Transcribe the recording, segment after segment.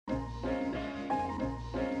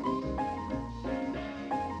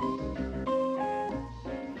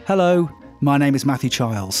Hello, my name is Matthew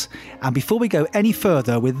Childs, and before we go any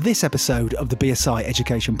further with this episode of the BSI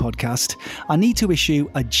Education Podcast, I need to issue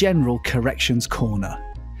a general corrections corner.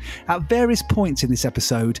 At various points in this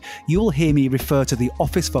episode, you'll hear me refer to the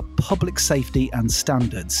Office for Public Safety and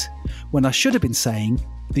Standards, when I should have been saying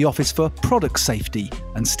the Office for Product Safety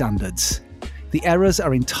and Standards. The errors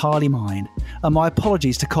are entirely mine, and my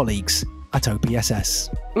apologies to colleagues at OPSS.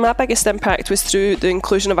 My biggest impact was through the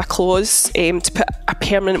inclusion of a clause to put a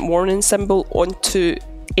permanent warning symbol onto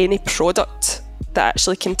any product that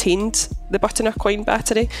actually contained the button or coin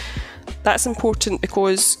battery. That's important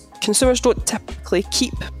because consumers don't typically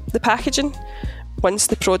keep the packaging once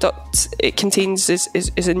the product it contains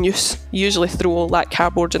is in use. Usually throw all that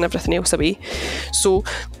cardboard and everything else away. So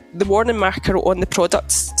the warning marker on the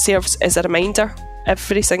product serves as a reminder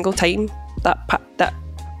every single time that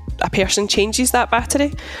a person changes that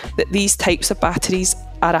battery, that these types of batteries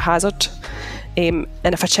are a hazard. And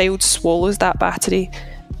if a child swallows that battery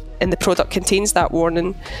and the product contains that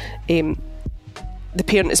warning, the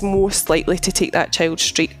parent is most likely to take that child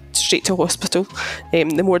straight to hospital.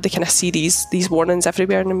 The more they kind of see these warnings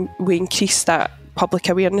everywhere, and we increase that public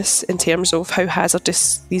awareness in terms of how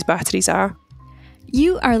hazardous these batteries are.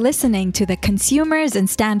 You are listening to the Consumers and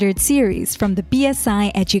Standards series from the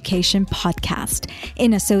BSI Education Podcast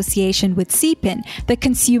in association with CPIN, the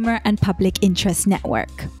Consumer and Public Interest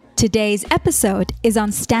Network. Today's episode is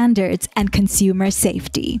on standards and consumer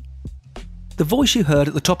safety. The voice you heard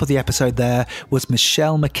at the top of the episode there was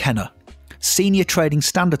Michelle McKenna, Senior Trading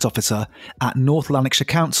Standards Officer at North Lanarkshire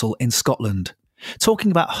Council in Scotland, talking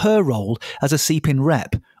about her role as a CPIN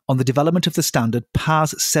rep on the development of the standard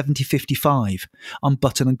PAS 7055 on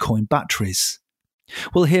button and coin batteries.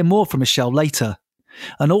 We'll hear more from Michelle later,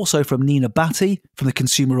 and also from Nina Batty from the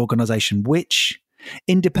consumer organisation Which,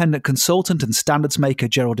 independent consultant and standards maker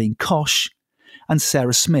Geraldine Kosh, and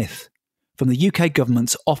Sarah Smith from the UK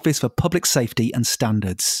Government's Office for Public Safety and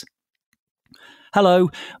Standards. Hello,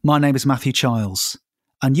 my name is Matthew Childs,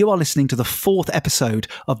 and you are listening to the fourth episode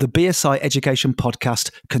of the BSI Education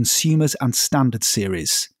Podcast Consumers and Standards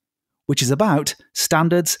series, which is about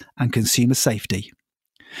standards and consumer safety.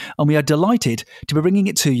 And we are delighted to be bringing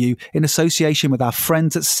it to you in association with our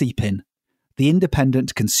friends at CPIN, the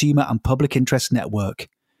Independent Consumer and Public Interest Network,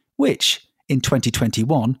 which, in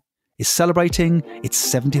 2021, is celebrating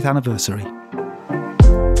its 70th anniversary.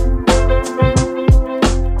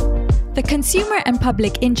 The Consumer and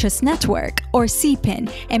Public Interest Network, or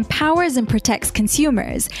CPIN, empowers and protects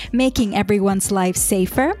consumers, making everyone's lives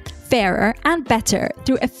safer, fairer and better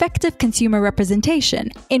through effective consumer representation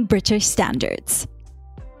in British standards.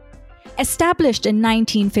 Established in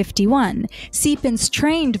 1951, CPIN's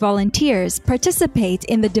trained volunteers participate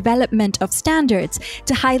in the development of standards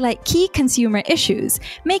to highlight key consumer issues,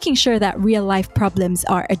 making sure that real-life problems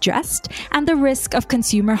are addressed and the risk of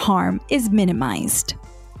consumer harm is minimised.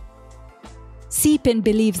 CPIN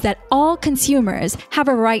believes that all consumers have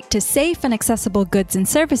a right to safe and accessible goods and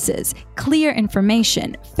services, clear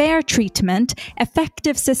information, fair treatment,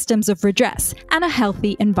 effective systems of redress, and a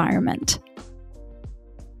healthy environment.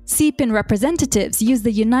 CPIN representatives use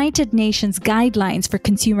the United Nations Guidelines for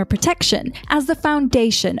Consumer Protection as the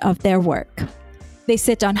foundation of their work. They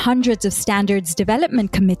sit on hundreds of standards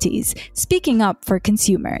development committees, speaking up for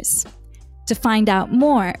consumers. To find out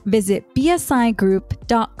more, visit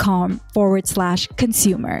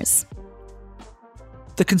bsigroup.com/consumers.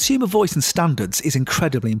 The consumer voice and standards is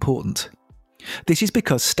incredibly important. This is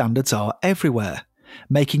because standards are everywhere,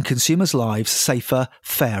 making consumers' lives safer,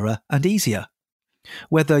 fairer and easier.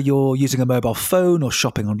 Whether you're using a mobile phone or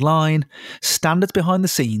shopping online, standards behind the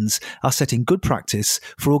scenes are setting good practice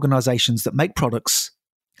for organisations that make products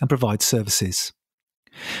and provide services.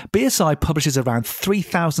 BSI publishes around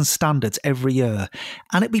 3,000 standards every year,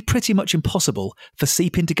 and it'd be pretty much impossible for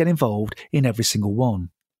CPIN to get involved in every single one.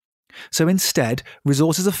 So instead,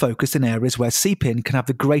 resources are focused in areas where CPIN can have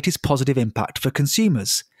the greatest positive impact for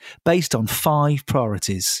consumers, based on 5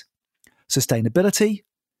 priorities: sustainability,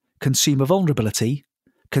 consumer vulnerability,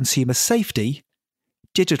 consumer safety,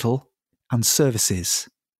 digital, and services.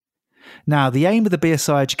 Now, the aim of the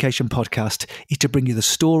BSI Education Podcast is to bring you the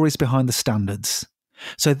stories behind the standards.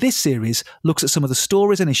 So this series looks at some of the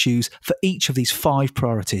stories and issues for each of these 5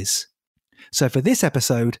 priorities. So for this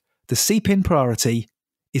episode, the CPIN priority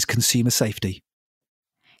is consumer safety.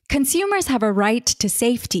 Consumers have a right to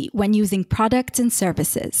safety when using products and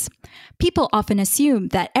services. People often assume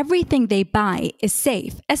that everything they buy is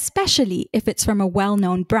safe, especially if it's from a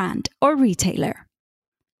well-known brand or retailer.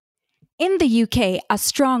 In the UK, a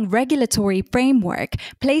strong regulatory framework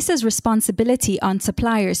places responsibility on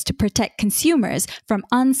suppliers to protect consumers from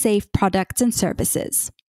unsafe products and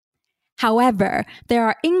services. However, there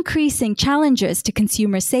are increasing challenges to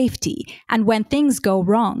consumer safety, and when things go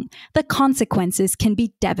wrong, the consequences can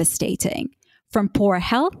be devastating, from poor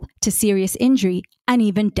health to serious injury and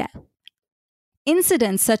even death.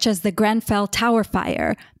 Incidents such as the Grenfell Tower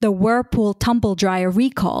fire, the Whirlpool tumble dryer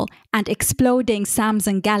recall, and exploding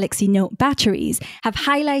Samsung Galaxy Note batteries have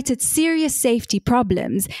highlighted serious safety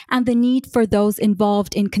problems and the need for those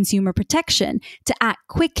involved in consumer protection to act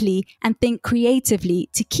quickly and think creatively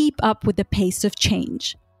to keep up with the pace of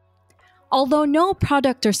change. Although no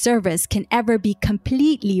product or service can ever be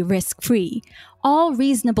completely risk-free, all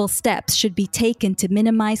reasonable steps should be taken to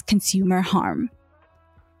minimize consumer harm.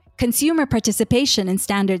 Consumer participation in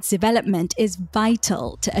standards development is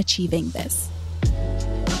vital to achieving this.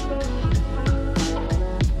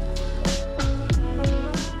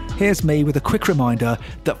 Here's me with a quick reminder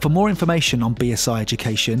that for more information on BSI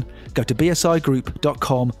education, go to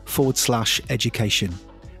bsigroup.com/education.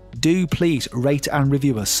 Do please rate and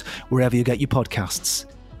review us wherever you get your podcasts,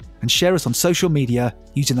 and share us on social media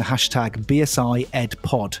using the hashtag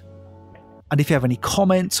BSIEdPod. And if you have any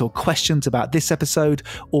comments or questions about this episode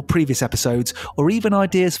or previous episodes, or even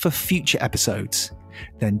ideas for future episodes,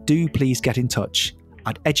 then do please get in touch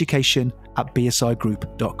at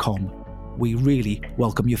education@bsigroup.com. We really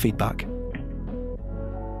welcome your feedback.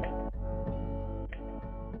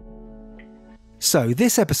 So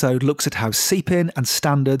this episode looks at how CPIN and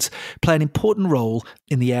standards play an important role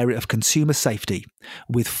in the area of consumer safety,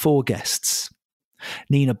 with 4 guests.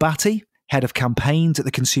 Nina Batty, Head of Campaigns at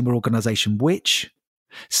the consumer organisation Which,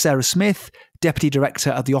 Sarah Smith, Deputy Director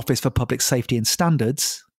at the Office for Public Safety and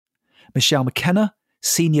Standards, Michelle McKenna,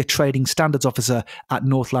 Senior Trading Standards Officer at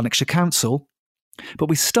North Lanarkshire Council. But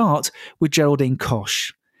we start with Geraldine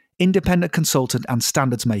Koch, Independent Consultant and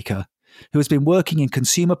Standards Maker, who has been working in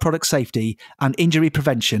consumer product safety and injury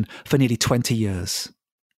prevention for nearly 20 years.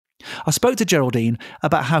 I spoke to Geraldine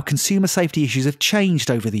about how consumer safety issues have changed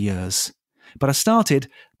over the years, but I started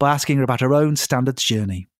by asking her about her own standards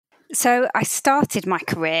journey. So I started my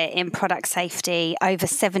career in product safety over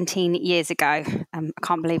 17 years ago. I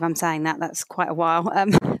can't believe I'm saying that. That's quite a while,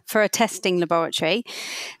 for a testing laboratory.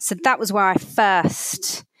 So that was where I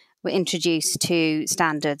first were introduced to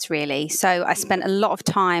standards, really. So I spent a lot of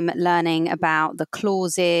time learning about the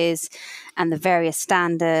clauses and the various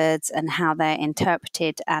standards and how they're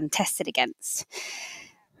interpreted and tested against.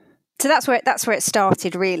 So that's where it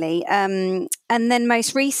started, really. And then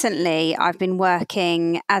most recently, I've been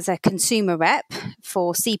working as a consumer rep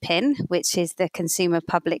for CPIN, which is the Consumer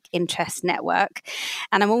Public Interest Network.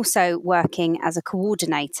 And I'm also working as a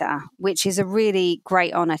coordinator, which is a really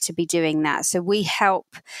great honour to be doing that. So we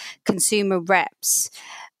help consumer reps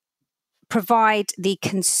provide the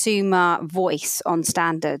consumer voice on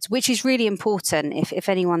standards, which is really important. If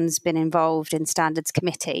anyone's been involved in standards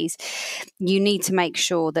committees, you need to make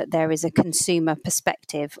sure that there is a consumer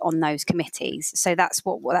perspective on those committees. So that's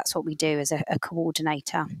what we do as a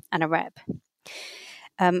coordinator and a rep.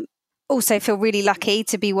 Also feel really lucky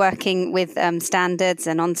to be working with standards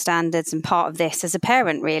and on standards and part of this as a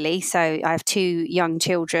parent, really. So I have 2 young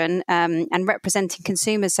children and representing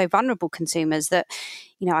consumers, so vulnerable consumers that,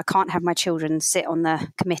 I can't have my children sit on the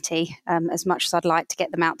committee as much as I'd like to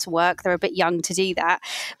get them out to work. They're a bit young to do that,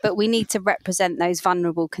 but we need to represent those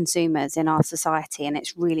vulnerable consumers in our society, and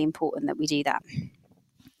it's really important that we do that.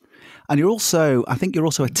 And I think you're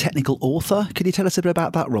also a technical author. Could you tell us a bit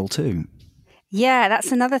about that role too? Yeah,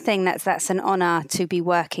 that's another thing that's an honour to be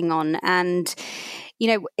working on. And,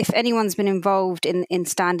 if anyone's been involved in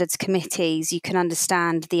standards committees, you can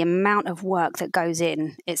understand the amount of work that goes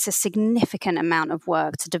in. It's a significant amount of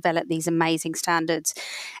work to develop these amazing standards.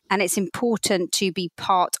 And it's important to be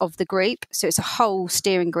part of the group. So it's a whole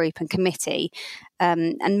steering group and committee.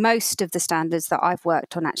 And most of the standards that I've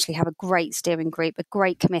worked on actually have a great steering group, a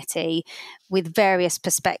great committee with various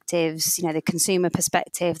perspectives, the consumer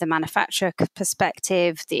perspective, the manufacturer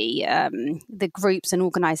perspective, the groups and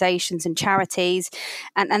organisations and charities.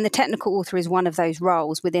 And the technical author is one of those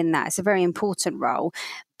roles within that. It's a very important role,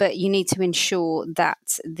 but you need to ensure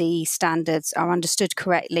that the standards are understood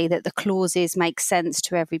correctly, that the clauses make sense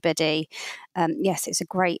to everybody. Yes, it's a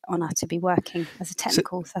great honour to be working as a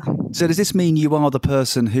technical author. So does this mean you are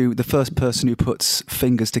the first person who puts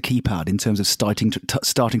fingers to keypad in terms of starting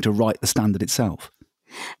to write the standard itself?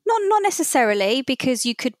 Not necessarily, because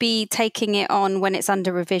you could be taking it on when it's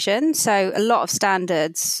under revision. So a lot of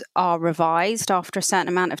standards are revised after a certain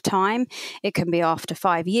amount of time. It can be after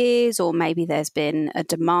 5 years, or maybe there's been a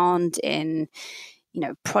demand in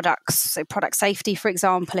products, so product safety, for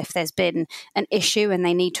example, if there's been an issue and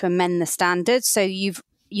they need to amend the standards. So you've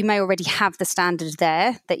you may already have the standard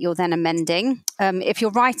there that you're then amending. If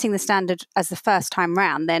you're writing the standard as the first time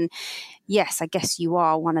round, then yes, I guess you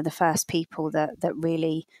are one of the first people that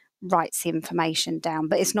really writes the information down,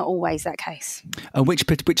 but it's not always that case. And which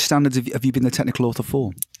standards have you been the technical author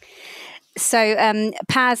for? So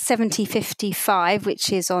PAS 7055,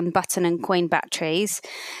 which is on button and coin batteries,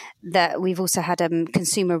 that we've also had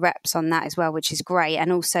consumer reps on that as well, which is great.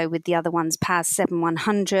 And also with the other ones, PAS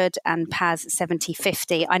 7100 and PAS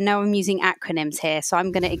 7050. I know I'm using acronyms here, so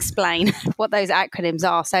I'm going to explain what those acronyms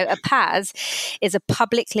are. So a PAS is a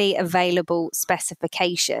publicly available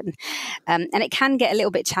specification. And it can get a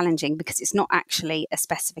little bit challenging because it's not actually a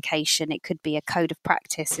specification. It could be a code of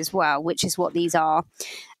practice as well, which is what these are.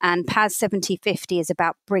 And PAS 7050 is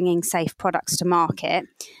about bringing safe products to market.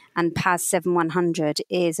 And PAS 7100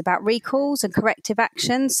 is about recalls and corrective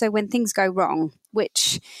actions. So when things go wrong,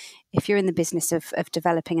 which if you're in the business of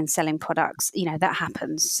developing and selling products, that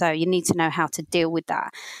happens. So you need to know how to deal with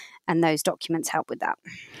that. And those documents help with that.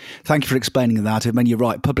 Thank you for explaining that. I mean, you're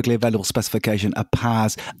right, publicly available specification, a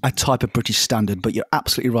PAS, a type of British standard, but you're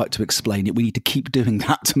absolutely right to explain it. We need to keep doing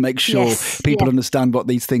that to make sure people understand what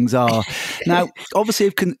these things are. Now,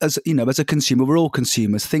 obviously, as a consumer, we're all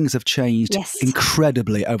consumers. Things have changed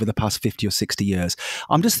incredibly over the past 50 or 60 years.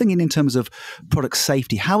 I'm just thinking in terms of product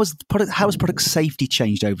safety. How has product safety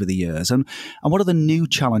changed over the years? And what are the new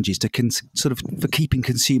challenges for keeping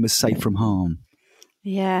consumers safe from harm?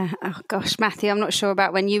 Yeah. Oh, gosh, Matthew, I'm not sure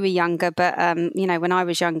about when you were younger, but, when I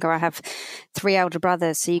was younger, I have 3 elder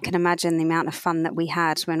brothers. So you can imagine the amount of fun that we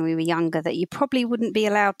had when we were younger that you probably wouldn't be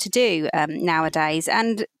allowed to do nowadays.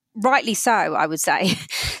 And rightly so, I would say.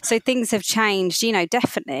 So things have changed,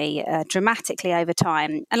 definitely dramatically over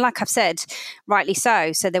time. And like I've said, rightly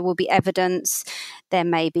so. So there will be evidence, there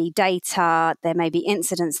may be data, there may be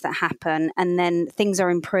incidents that happen, and then things are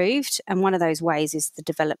improved. And one of those ways is the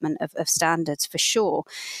development of standards for sure.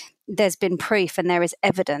 There's been proof and there is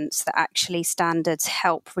evidence that actually standards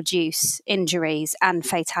help reduce injuries and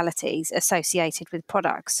fatalities associated with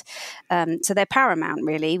products. So they're paramount,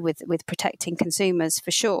 really, with protecting consumers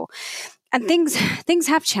for sure. And things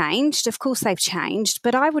have changed. Of course, they've changed.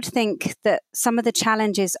 But I would think that some of the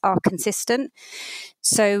challenges are consistent.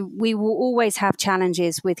 So we will always have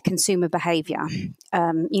challenges with consumer behaviour.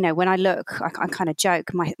 When I look, I kind of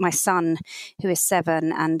joke, my son, who is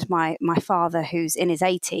 7, and my father, who's in his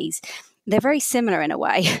 80s, they're very similar in a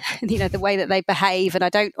way, the way that they behave. And I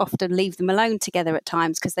don't often leave them alone together at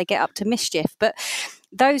times because they get up to mischief. But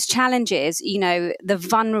those challenges, the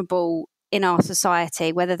vulnerable in our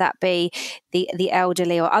society, whether that be the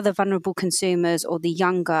elderly or other vulnerable consumers or the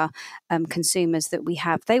younger consumers that we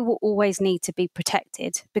have, they will always need to be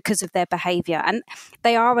protected because of their behaviour. And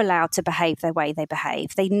they are allowed to behave the way they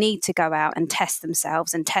behave. They need to go out and test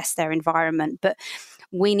themselves and test their environment. But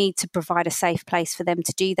we need to provide a safe place for them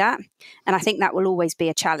to do that. And I think that will always be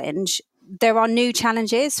a challenge. There are new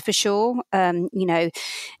challenges for sure,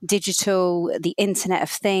 digital, the Internet of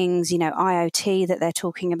Things, IoT that they're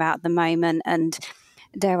talking about at the moment. And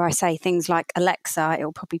dare I say things like Alexa,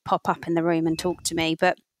 it'll probably pop up in the room and talk to me.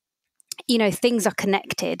 But, things are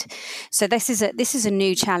connected. So this is a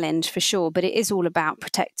new challenge for sure, but it is all about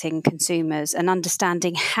protecting consumers and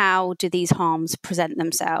understanding how do these harms present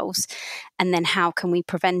themselves and then how can we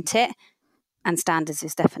prevent it. And standards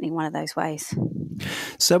is definitely one of those ways.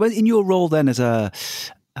 So in your role then as a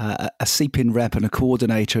CPIN rep and a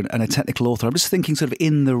coordinator and a technical author, I'm just thinking sort of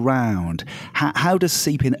in the round, how does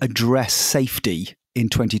CPIN address safety in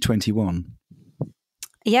 2021?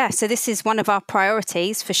 Yeah, so this is one of our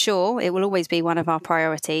priorities for sure. It will always be one of our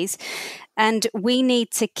priorities. And we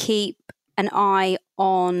need to keep an eye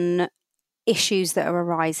on issues that are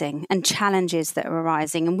arising and challenges that are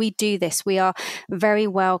arising. And we do this. We are very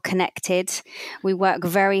well connected. We work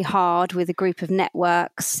very hard with a group of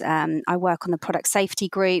networks. I work on the product safety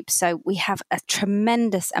group. So we have a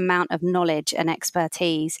tremendous amount of knowledge and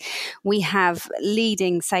expertise. We have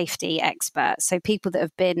leading safety experts. So people that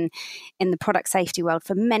have been in the product safety world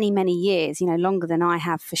for many, many years, longer than I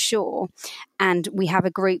have for sure. And we have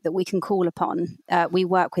a group that we can call upon. We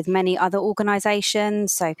work with many other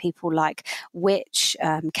organisations. So people like Which,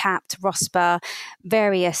 CAPT, ROSPA,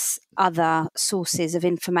 various other sources of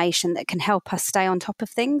information that can help us stay on top of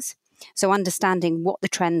things. So understanding what the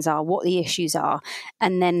trends are, what the issues are,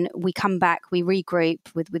 and then we come back, we regroup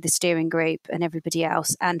with the steering group and everybody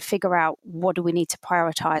else and figure out what do we need to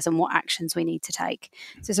prioritise and what actions we need to take.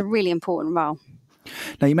 So it's a really important role.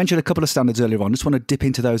 Now, you mentioned a couple of standards earlier on. I just want to dip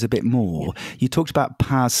into those a bit more. Yeah. You talked about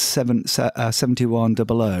PAS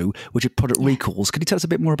 7100, which are product recalls. Could you tell us a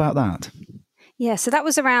bit more about that? Yeah, so that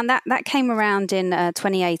was around that came around in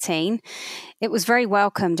 2018. It was very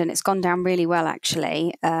welcomed and it's gone down really well,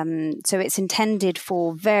 actually. So it's intended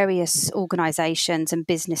for various organisations and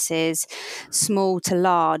businesses, small to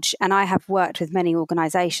large. And I have worked with many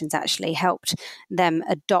organisations, actually, helped them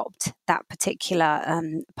adopt that particular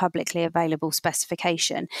publicly available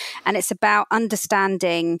specification. And it's about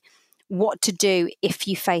understanding what to do if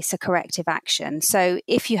you face a corrective action. So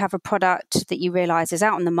if you have a product that you realise is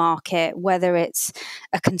out on the market, whether it's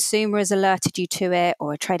a consumer has alerted you to it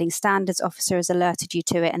or a trading standards officer has alerted you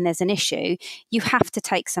to it and there's an issue, you have to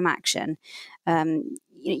take some action.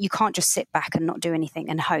 You can't just sit back and not do anything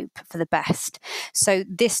and hope for the best. So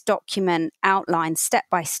this document outlines step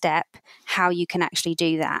by step how you can actually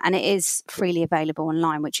do that. And it is freely available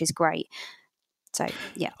online, which is great. So,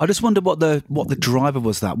 yeah. I just wonder what the driver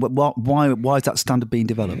was that. Why is that standard being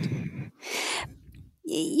developed?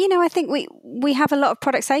 I think we have a lot of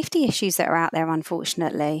product safety issues that are out there,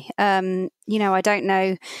 unfortunately. I don't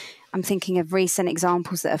know. I'm thinking of recent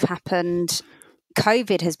examples that have happened.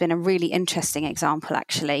 COVID has been a really interesting example,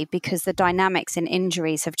 actually, because the dynamics in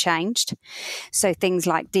injuries have changed. So things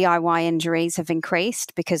like DIY injuries have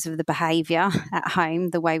increased because of the behaviour at home,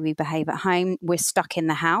 the way we behave at home. We're stuck in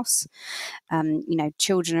the house.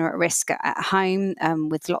 Children are at risk at home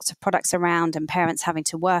with lots of products around and parents having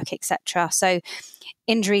to work, etc. So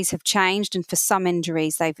injuries have changed, and for some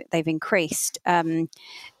injuries, they've increased.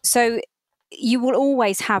 So you will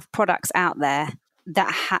always have products out there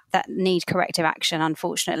that need corrective action,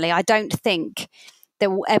 unfortunately. I don't think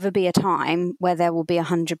there will ever be a time where there will be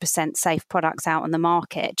 100% safe products out on the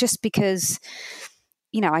market, just because,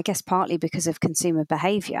 I guess partly because of consumer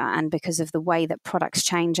behaviour and because of the way that products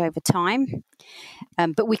change over time.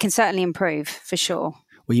 But we can certainly improve, for sure.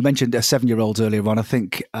 Well, you mentioned 7-year-olds earlier on. I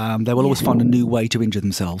think they will always find a new way to injure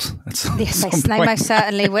themselves. Yes, they most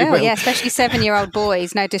certainly will. Yeah, especially 7-year-old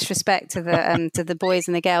boys. No disrespect to the boys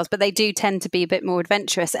and the girls, but they do tend to be a bit more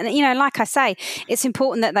adventurous. And like I say, it's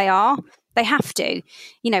important that they are. They have to.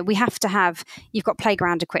 We have to have. You've got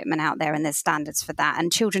playground equipment out there, and there's standards for that.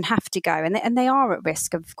 And children have to go, and they are at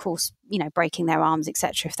risk of course, breaking their arms,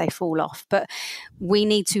 etc. if they fall off. But we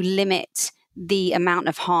need to limit the amount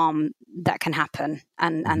of harm that can happen,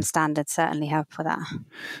 and standards certainly help with that.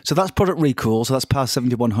 So that's product recall, so that's PAS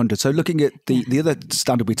 7100. So looking at the other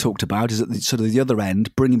standard we talked about is at the other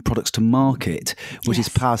end, bringing products to market, which is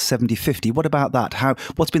PAS 7050. What about that?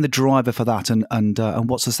 What's been the driver for that, and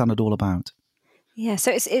what's the standard all about? Yeah,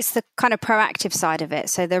 so it's the kind of proactive side of it.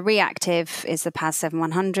 So the reactive is the PAS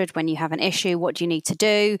 7100. When you have an issue, what do you need to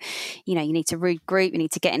do? You need to regroup, you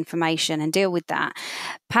need to get information and deal with that.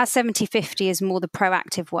 PAS 7050 is more the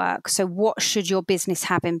proactive work. So what should your business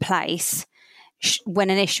have in place when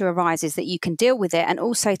an issue arises that you can deal with it, and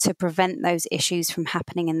also to prevent those issues from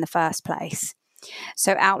happening in the first place?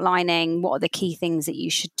 So outlining what are the key things that you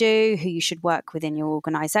should do, who you should work with in your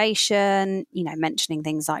organisation, mentioning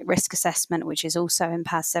things like risk assessment, which is also in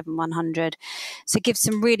PAS 7100. So give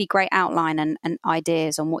some really great outline and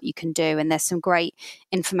ideas on what you can do. And there's some great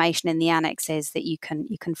information in the annexes that you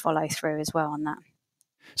can follow through as well on that.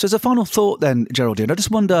 So as a final thought then, Geraldine, I just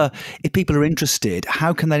wonder if people are interested,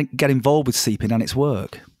 how can they get involved with CPIN and its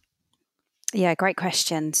work? Yeah, great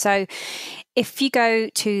question. So if you go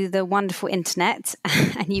to the wonderful internet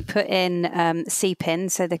and you put in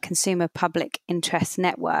CPIN, so the Consumer Public Interest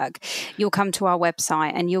Network, you'll come to our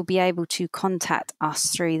website and you'll be able to contact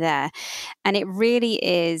us through there. And it really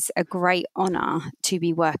is a great honour to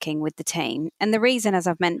be working with the team. And the reason, as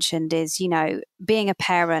I've mentioned, is, being a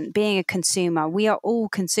parent, being a consumer, we are all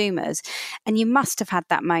consumers. And you must have had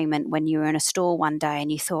that moment when you were in a store one day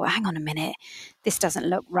and you thought, hang on a minute, this doesn't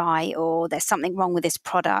look right, or there's something wrong with this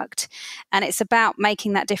product. And it's about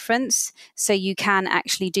making that difference so you can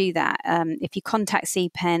actually do that. If you contact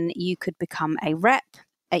CPIN, you could become a rep.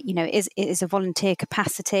 It is a volunteer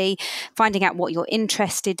capacity, finding out what you're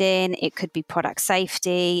interested in. It could be product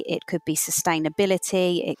safety, it could be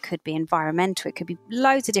sustainability, it could be environmental, it could be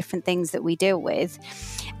loads of different things that we deal with.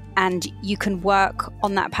 And you can work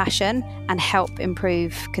on that passion and help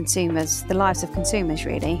improve the lives of consumers,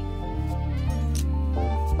 really.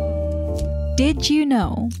 Did you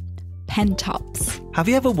know? Pen tops. Have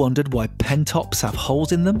you ever wondered why pen tops have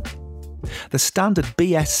holes in them? The standard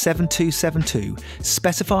BS 7272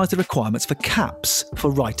 specifies the requirements for caps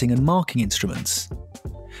for writing and marking instruments.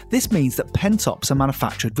 This means that pen tops are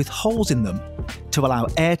manufactured with holes in them to allow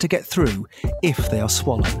air to get through if they are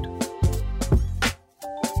swallowed.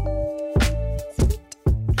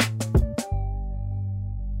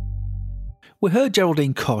 We heard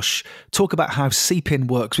Geraldine Koch talk about how CPIN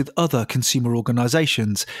works with other consumer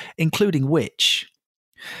organisations, including Which.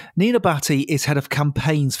 Nina Batty is head of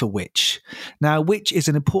campaigns for Which. Now, Which is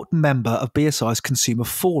an important member of BSI's Consumer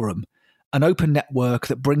Forum, an open network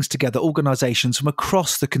that brings together organisations from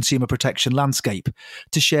across the consumer protection landscape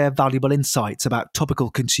to share valuable insights about topical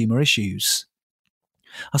consumer issues.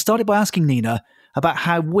 I started by asking Nina about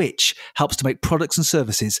how Which helps to make products and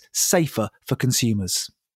services safer for consumers.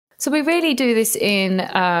 So we really do this in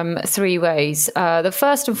 3 ways. The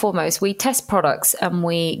first and foremost, we test products and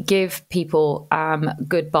we give people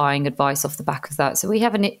good buying advice off the back of that. So we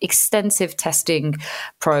have an extensive testing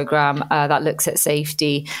program that looks at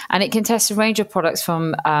safety, and it can test a range of products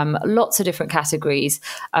from lots of different categories.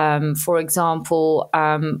 For example,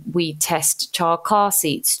 we test child car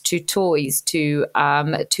seats to toys to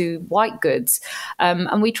white goods,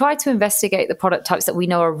 and we try to investigate the product types that we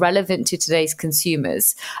know are relevant to today's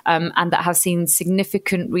consumers. And that have seen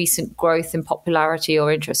significant recent growth in popularity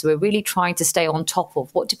or interest. So we're really trying to stay on top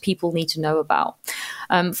of what do people need to know about.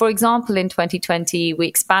 For example, in 2020, we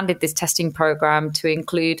expanded this testing program to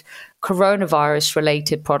include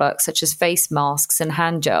coronavirus-related products such as face masks and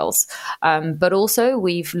hand gels. But also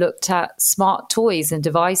we've looked at smart toys and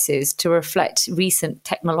devices to reflect recent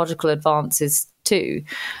technological advances too.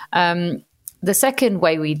 The second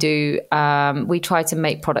way we try to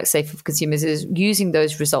make products safer for consumers is using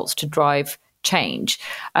those results to drive change.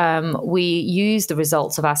 We use the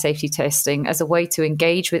results of our safety testing as a way to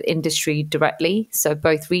engage with industry directly, so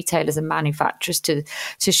both retailers and manufacturers, to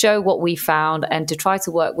show what we found and to try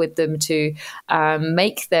to work with them to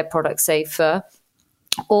make their products safer,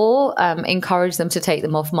 or encourage them to take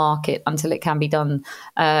them off market until it can be done,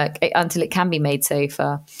 until it can be made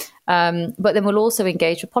safer. But then we'll also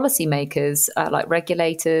engage with policymakers like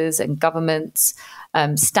regulators and governments,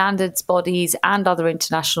 standards bodies and other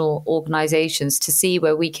international organizations to see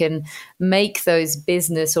where we can make those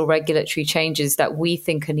business or regulatory changes that we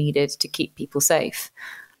think are needed to keep people safe.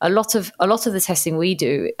 A lot of the testing we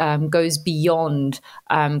do goes beyond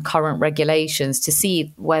current regulations to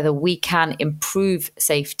see whether we can improve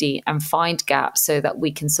safety and find gaps so that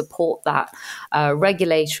we can support that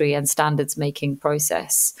regulatory and standards making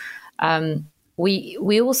process.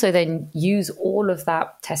 We also then use all of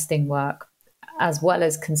that testing work as well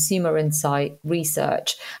as consumer insight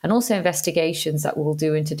research and also investigations that we'll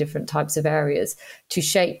do into different types of areas to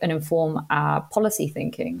shape and inform our policy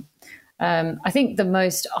thinking. I think the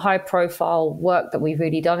most high profile work that we've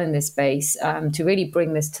really done in this space to really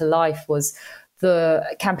bring this to life was the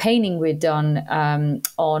campaigning we'd done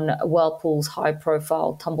on Whirlpool's high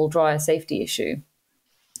profile tumble dryer safety issue.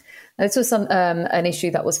 This was an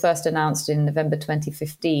issue that was first announced in November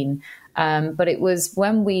 2015, but it was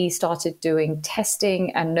when we started doing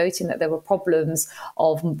testing and noting that there were problems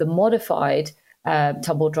of the modified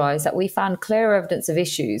tumble dryers that we found clear evidence of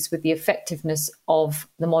issues with the effectiveness of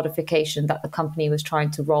the modification that the company was trying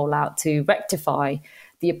to roll out to rectify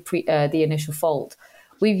the initial fault.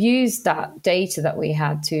 We've used that data that we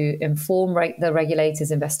had to inform the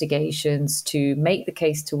regulators' investigations, to make the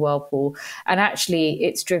case to Whirlpool. And actually,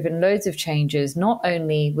 it's driven loads of changes, not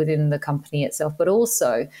only within the company itself, but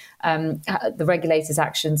also the regulators'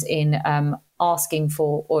 actions in asking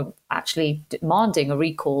for or actually demanding a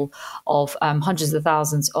recall of hundreds of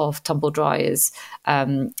thousands of tumble dryers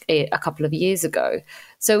a couple of years ago.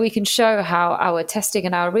 So we can show how our testing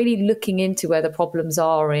and our really looking into where the problems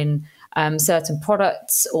are in certain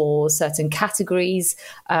products or certain categories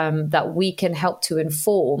that we can help to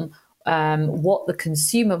inform what the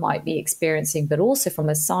consumer might be experiencing, but also from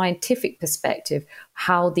a scientific perspective,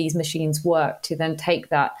 how these machines work to then take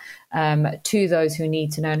that to those who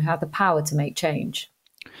need to know and have the power to make change.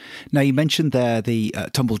 Now, you mentioned there the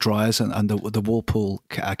tumble dryers and the Whirlpool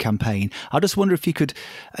campaign. I just wonder if you could,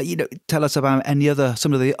 tell us about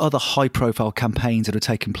some of the other high-profile campaigns that have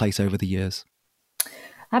taken place over the years.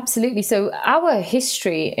 Absolutely. So our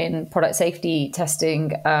history in product safety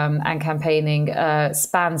testing and campaigning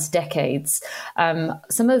spans decades.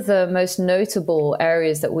 Some of the most notable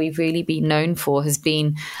areas that we've really been known for has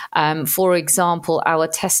been, for example, our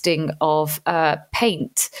testing of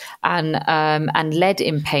paint and lead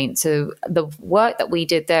in paint. So the work that we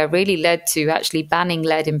did there really led to actually banning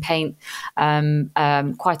lead in paint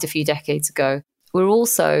quite a few decades ago. We're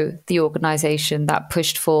also the organisation that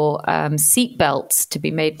pushed for seat belts to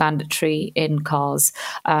be made mandatory in cars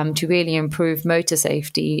to really improve motor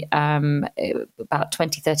safety about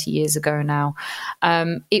 20, 30 years ago now.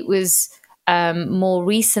 It was more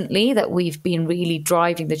recently that we've been really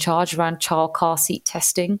driving the charge around child car seat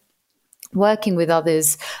testing. working with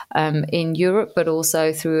others in Europe, but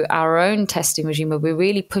also through our own testing regime, where we're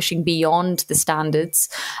really pushing beyond the standards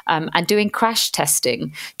and doing crash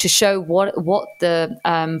testing to show what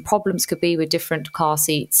the problems could be with different car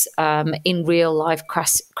seats in real life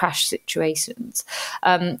crash situations.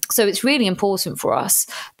 So it's really important for us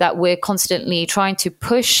that we're constantly trying to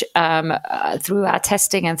push through our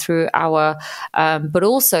testing and through our, but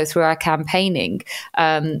also through our campaigning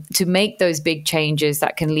to make those big changes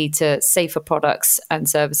that can lead to safer products and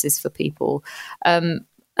services for people.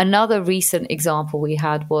 Another recent example we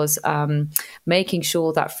had was making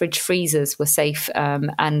sure that fridge freezers were safe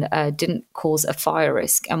and didn't cause a fire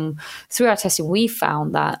risk. And through our testing, we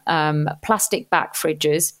found that plastic back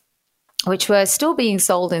fridges, which were still being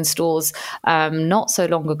sold in stores not so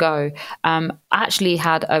long ago, actually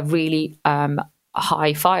had a really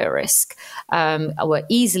high fire risk, were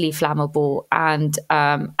easily flammable, and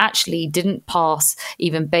actually didn't pass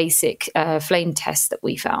even basic flame tests that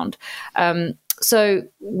we found. So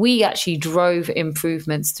we actually drove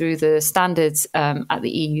improvements through the standards at the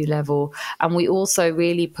EU level, and we also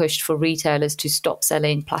really pushed for retailers to stop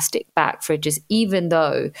selling plastic back fridges, even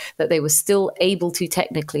though that they were still able to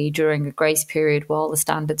technically during a grace period while the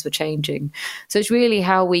standards were changing. So it's really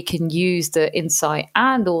how we can use the insight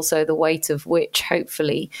and also the weight of which,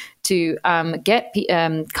 hopefully, to get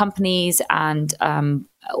companies and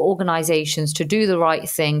organizations to do the right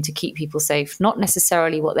thing to keep people safe, not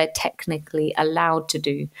necessarily what they're technically allowed to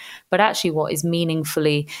do, but actually what is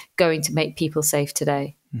meaningfully going to make people safe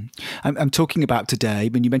today. I'm talking about today,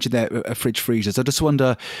 when you mentioned there fridge freezers, I just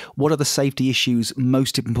wonder, what are the safety issues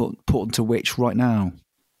most important to which right now?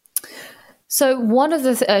 So one of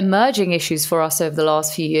the emerging issues for us over the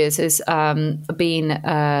last few years has been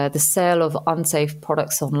the sale of unsafe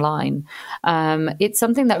products online. It's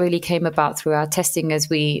something that really came about through our testing as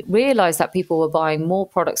we realized that people were buying more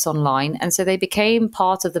products online. And so they became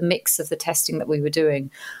part of the mix of the testing that we were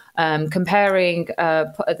doing. Comparing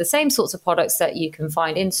the same sorts of products that you can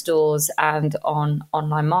find in stores and on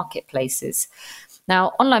online marketplaces.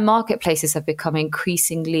 Now, online marketplaces have become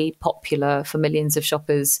increasingly popular for millions of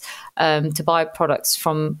shoppers to buy products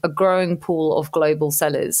from a growing pool of global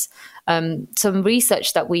sellers. Some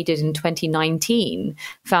research that we did in 2019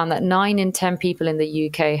 found that 9 in 10 people in the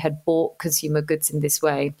UK had bought consumer goods in this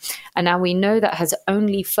way. And now we know that has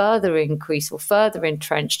only further increased or further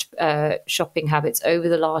entrenched shopping habits over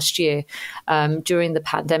the last year during the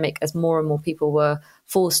pandemic, as more and more people were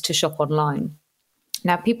forced to shop online.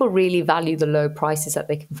 Now, people really value the low prices that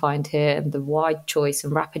they can find here and the wide choice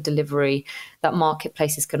and rapid delivery that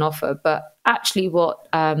marketplaces can offer. But actually what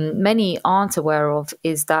many aren't aware of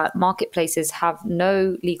is that marketplaces have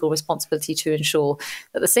no legal responsibility to ensure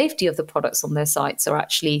that the safety of the products on their sites are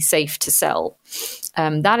actually safe to sell.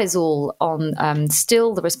 That is all on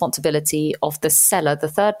still the responsibility of the seller, the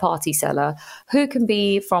third-party seller, who can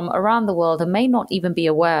be from around the world and may not even be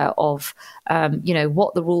aware of,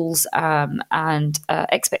 what the rules and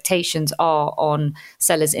expectations are on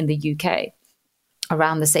sellers in the UK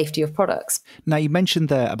around the safety of products. Now, you mentioned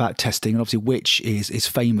there about testing, and obviously Which is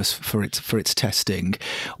famous for its testing.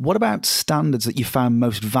 What about standards that you found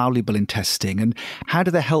most valuable in testing, and how do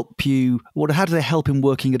they help you? How do they help in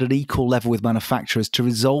working at an equal level with manufacturers to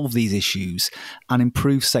resolve these issues and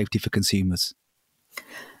improve safety for consumers?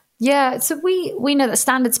 Yeah, so we know that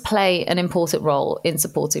standards play an important role in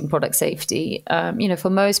supporting product safety. For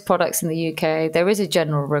most products in the UK, there is a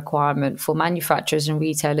general requirement for manufacturers and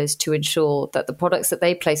retailers to ensure that the products that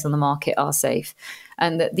they place on the market are safe,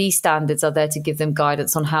 and that these standards are there to give them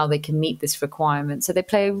guidance on how they can meet this requirement. So they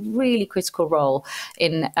play a really critical role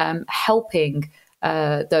in helping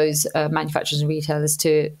those manufacturers and retailers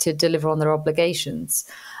to deliver on their obligations.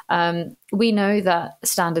 We know that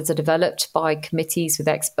standards are developed by committees with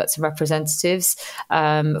experts and representatives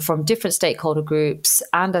from different stakeholder groups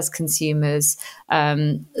and as consumers.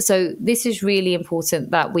 So this is really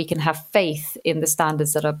important that we can have faith in the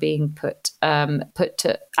standards that are being put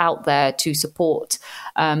out there to support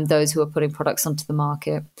those who are putting products onto the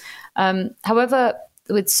market. However,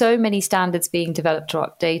 with so many standards being developed or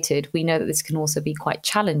updated, we know that this can also be quite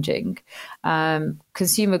challenging.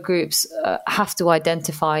 Consumer groups have to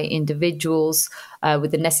identify individuals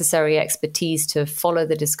with the necessary expertise to follow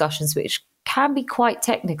the discussions, which can be quite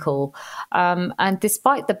technical. And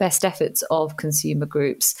despite the best efforts of consumer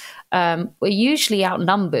groups, we're usually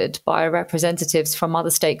outnumbered by representatives from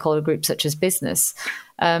other stakeholder groups, such as business.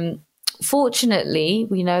 Fortunately,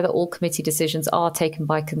 we know that all committee decisions are taken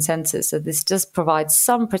by consensus, so this does provide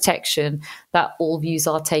some protection that all views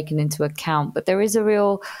are taken into account. But there is a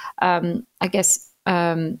real,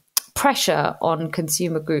 pressure on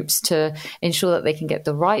consumer groups to ensure that they can get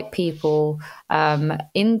the right people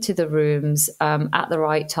into the rooms at the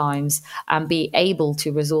right times and be able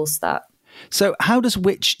to resource that. So how does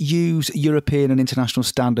Which use European and international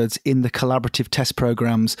standards in the collaborative test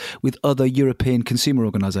programmes with other European consumer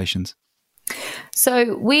organisations?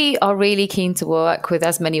 So we are really keen to work with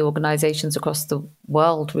as many organisations across the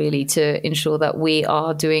world, really, to ensure that we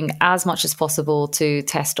are doing as much as possible to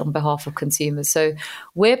test on behalf of consumers. So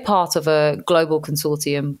we're part of a global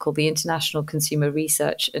consortium called the International Consumer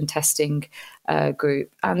Research and Testing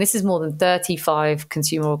Group. And this is more than 35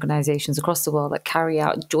 consumer organisations across the world that carry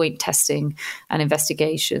out joint testing and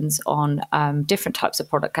investigations on different types of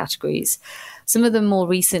product categories. Some of the more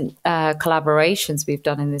recent collaborations we've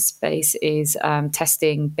done in this space is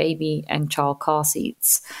testing baby and child car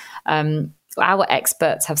seats. Our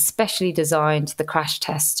experts have specially designed the crash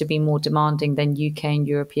tests to be more demanding than UK and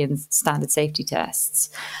European standard safety tests.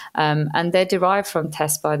 And they're derived from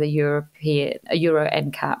tests by the Euro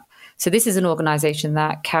NCAP. So this is an organisation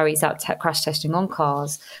that carries out crash testing on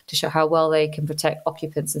cars to show how well they can protect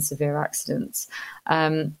occupants in severe accidents.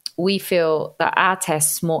 We feel that our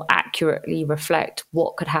tests more accurately reflect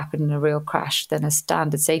what could happen in a real crash than a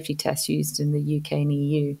standard safety test used in the UK and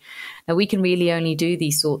EU. Now, we can really only do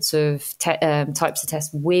these sorts of types of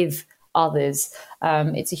tests with others.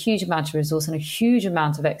 It's a huge amount of resource and a huge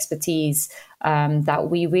amount of expertise that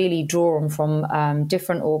we really draw on from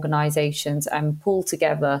different organisations and pull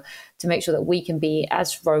together to make sure that we can be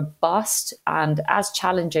as robust and as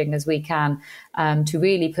challenging as we can to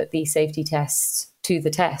really put these safety tests to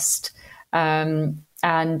the test. And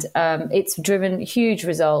it's driven huge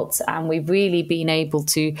results, and we've really been able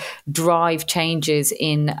to drive changes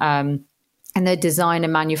in the design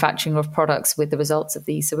and manufacturing of products with the results of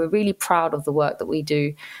these. So we're really proud of the work that we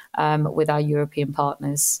do with our European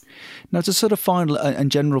partners. Now, as a sort of final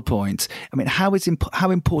and general point, I mean,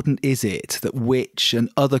 how important is it that Which and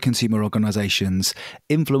other consumer organisations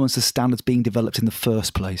influence the standards being developed in the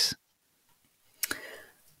first place?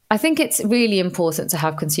 I think it's really important to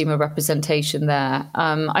have consumer representation there.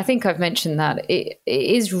 I think I've mentioned that it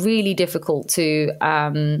is really difficult to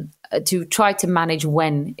try to manage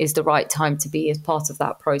when is the right time to be as part of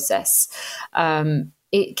that process.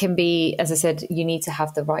 It can be, as I said, you need to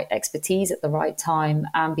have the right expertise at the right time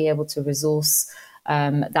and be able to resource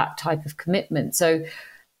that type of commitment.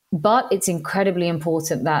 But it's incredibly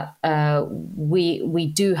important that we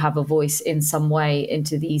do have a voice in some way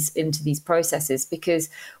into these processes, because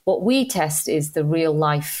what we test is the real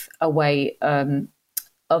life way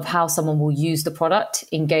of how someone will use the product,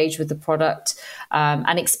 engage with the product,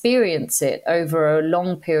 and experience it over a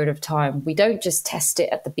long period of time. We don't just test it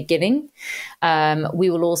at the beginning. We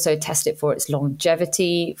will also test it for its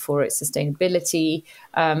longevity, for its sustainability,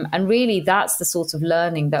 and really that's the sort of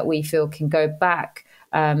learning that we feel can go back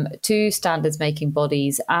to standards making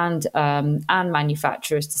bodies and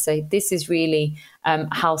manufacturers to say this is really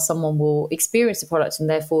how someone will experience the product and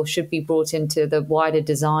therefore should be brought into the wider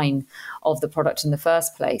design of the product in the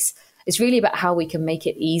first place. It's really about how we can make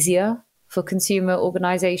it easier for consumer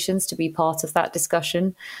organisations to be part of that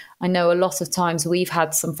discussion. I know a lot of times we've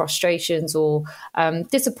had some frustrations or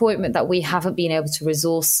disappointment that we haven't been able to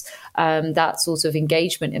resource that sort of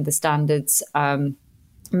engagement in the standards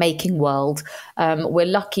making world. We're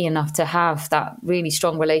lucky enough to have that really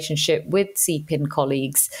strong relationship with CPIN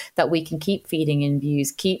colleagues that we can keep feeding in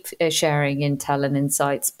views, keep sharing intel and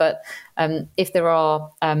insights. But if there are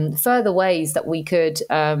further ways that we could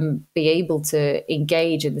be able to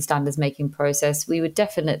engage in the standards making process, we would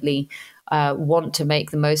definitely want to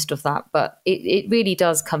make the most of that. But it really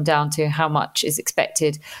does come down to how much is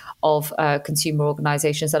expected of consumer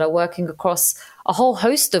organizations that are working across a whole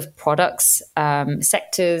host of products,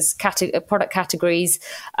 sectors, product categories,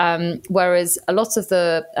 whereas a lot of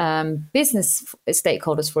the business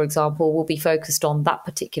stakeholders, for example, will be focused on that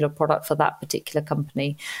particular product for that particular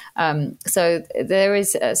company. So there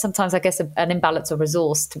is sometimes, I guess, an imbalance of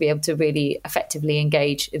resource to be able to really effectively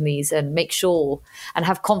engage in these and make sure and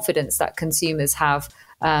have confidence that consumers have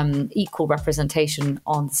equal representation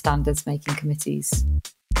on the standards making committees.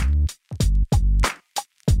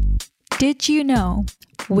 Did you know?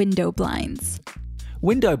 Window blinds.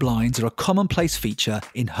 Window blinds are a commonplace feature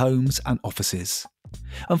in homes and offices.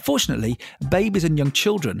 Unfortunately, babies and young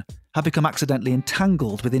children have become accidentally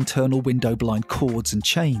entangled with internal window blind cords and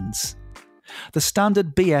chains. The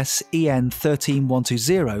standard BS EN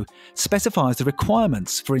 13120 specifies the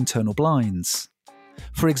requirements for internal blinds.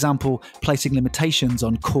 For example, placing limitations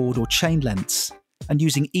on cord or chain lengths and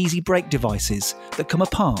using easy break devices that come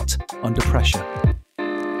apart under pressure.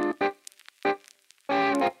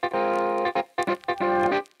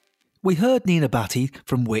 We heard Nina Bhatti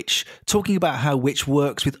from Which talking about how Which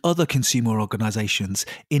works with other consumer organisations,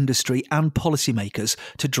 industry and policymakers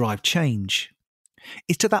to drive change.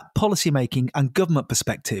 It's to that policymaking and government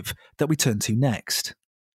perspective that we turn to next.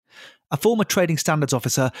 A former Trading Standards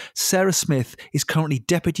Officer, Sarah Smith, is currently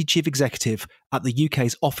Deputy Chief Executive at the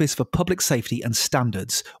UK's Office for Public Safety and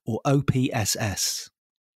Standards, or OPSS.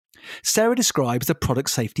 Sarah describes the product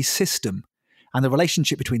safety system and the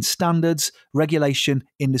relationship between standards, regulation,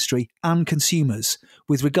 industry and consumers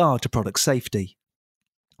with regard to product safety.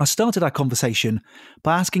 I started our conversation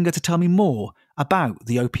by asking her to tell me more about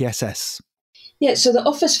the OPSS. Yeah, so the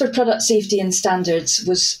Office for Product Safety and Standards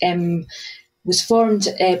was formed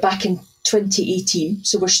back in 2018,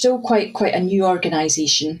 so we're still quite a new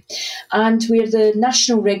organisation, and we're the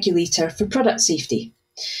national regulator for product safety.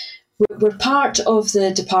 We're part of the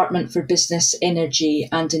Department for Business, Energy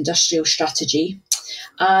and Industrial Strategy,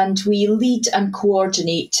 and we lead and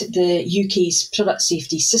coordinate the UK's product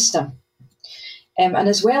safety system. And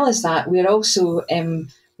as well as that, we're also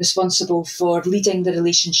responsible for leading the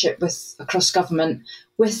relationship across government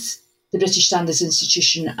with the British Standards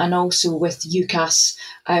Institution and also with UKAS,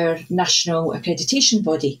 our national accreditation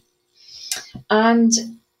body. And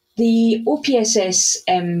the OPSS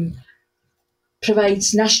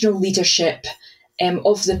provides national leadership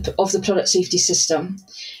of the product safety system.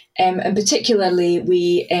 And particularly,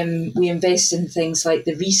 we invest in things like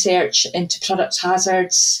the research into product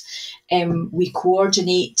hazards. We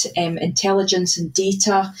coordinate intelligence and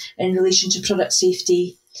data in relation to product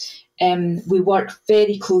safety. We work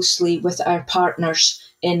very closely with our partners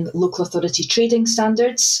in local authority trading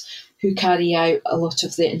standards, who carry out a lot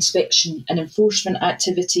of the inspection and enforcement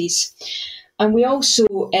activities. And we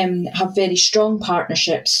also have very strong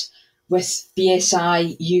partnerships with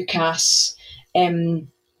BSI, UKAS, and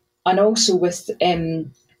also with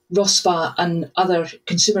ROSPA and other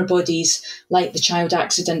consumer bodies like the Child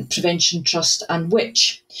Accident Prevention Trust and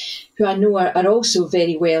Which, who I know are also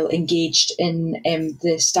very well engaged in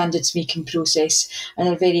the standards making process and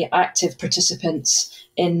are very active participants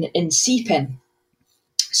in CPIN.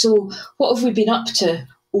 So what have we been up to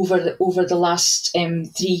over the last 3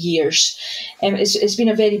 years? It's been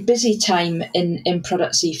a very busy time in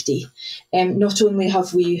product safety. Not only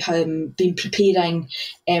have we been preparing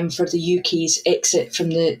for the UK's exit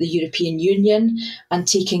from the European Union and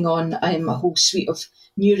taking on a whole suite of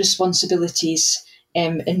new responsibilities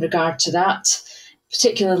in regard to that,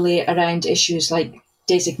 particularly around issues like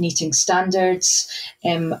designating standards,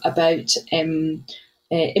 about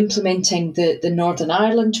implementing the Northern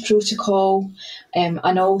Ireland Protocol,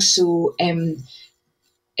 and also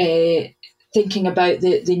thinking about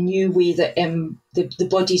the new way that the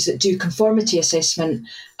bodies that do conformity assessment,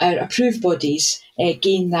 our approved bodies,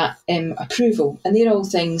 gain that approval. And they're all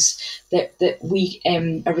things that we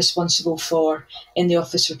are responsible for in the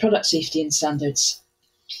Office for Product Safety and Standards.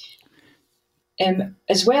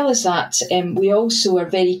 As well as that, we also are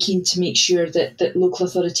very keen to make sure that local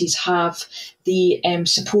authorities have the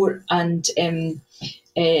support and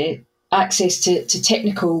access to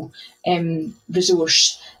technical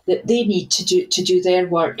resource that they need to do their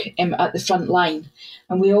work at the front line.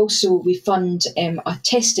 And we fund a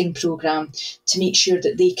testing programme to make sure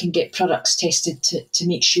that they can get products tested to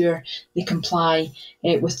make sure they comply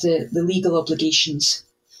with the legal obligations.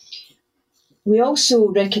 We also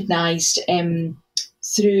recognised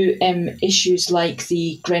through issues like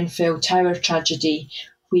the Grenfell Tower tragedy,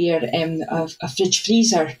 where a fridge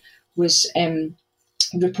freezer was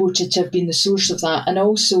reported to have been the source of that, and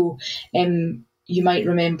also you might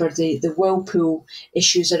remember the Whirlpool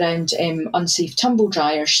issues around unsafe tumble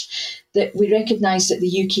dryers, that we recognised that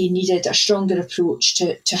the UK needed a stronger approach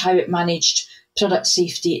to how it managed product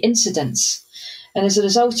safety incidents. And as a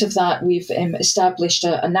result of that, we've established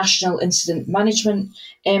a national incident management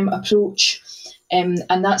approach, and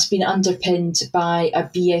that's been underpinned by a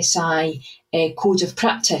BSI code of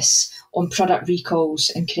practice on product recalls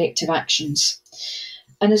and corrective actions.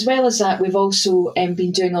 And as well as that, we've also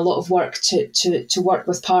been doing a lot of work to work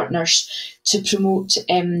with partners to promote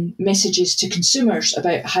messages to consumers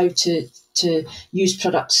about how to use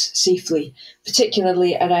products safely,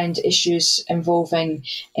 particularly around issues involving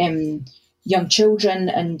young children.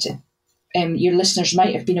 And your listeners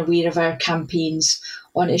might have been aware of our campaigns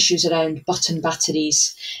on issues around button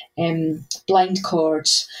batteries, blind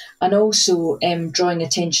cords, and also drawing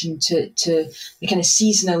attention to the kind of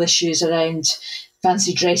seasonal issues around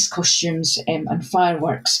fancy dress costumes and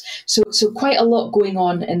fireworks. So quite a lot going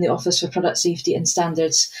on in the Office for Product Safety and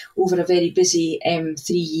Standards over a very busy 3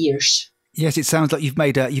 years. Yes, it sounds like you've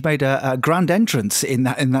made a grand entrance in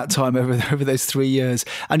that time over those 3 years,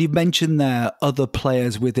 and you've mentioned there other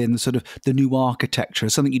players within sort of the new architecture,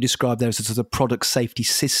 something you described there as a sort of product safety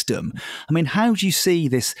system. I mean, how do you see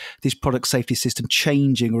this product safety system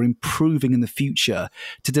changing or improving in the future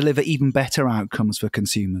to deliver even better outcomes for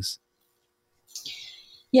consumers?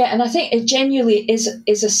 Yeah, and I think it genuinely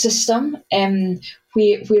is a system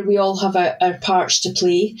where we all have our parts to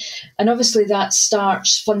play. And obviously that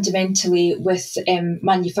starts fundamentally with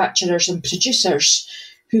manufacturers and producers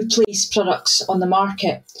who place products on the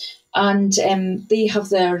market. And they have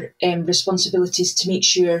their responsibilities to make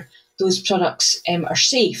sure those products are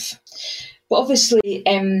safe. But obviously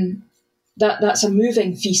that's a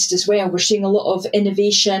moving feast as well. We're seeing a lot of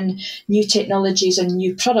innovation, new technologies and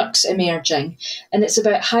new products emerging. And it's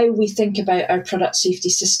about how we think about our product safety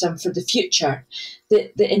system for the future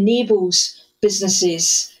that enables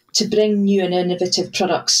businesses to bring new and innovative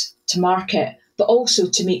products to market, but also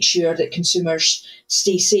to make sure that consumers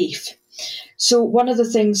stay safe. So one of the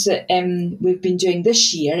things that we've been doing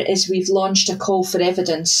this year is we've launched a call for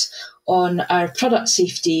evidence on our product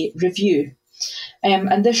safety review.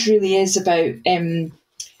 And this really is about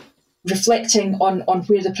reflecting on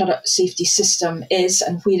where the product safety system is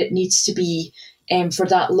and where it needs to be for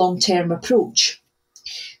that long-term approach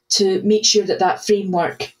to make sure that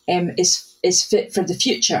framework is fit for the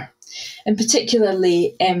future. And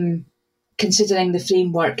particularly considering the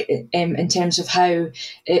framework in terms of how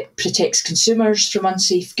it protects consumers from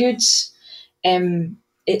unsafe goods.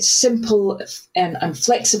 It's simple and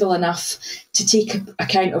flexible enough to take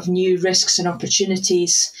account of new risks and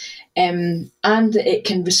opportunities, and that it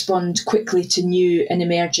can respond quickly to new and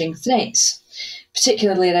emerging threats,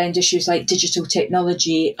 particularly around issues like digital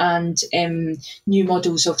technology and new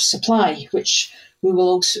models of supply, which we will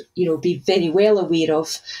also be very well aware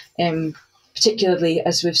of, particularly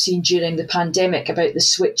as we've seen during the pandemic about the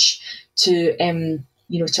switch to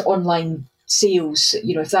online sales.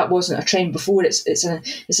 If that wasn't a trend before, it's an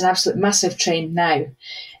absolute massive trend now.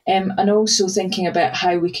 And also thinking about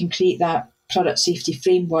how we can create that product safety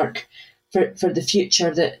framework for the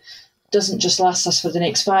future that doesn't just last us for the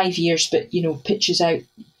next 5 years, but pitches out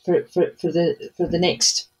for the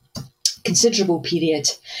next considerable period.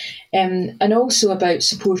 And also about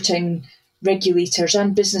supporting regulators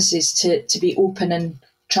and businesses to be open and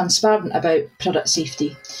transparent about product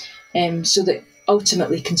safety, so that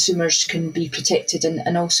ultimately consumers can be protected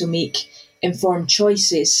and also make informed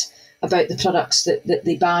choices about the products that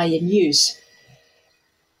they buy and use.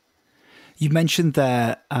 You mentioned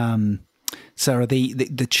there, Sarah,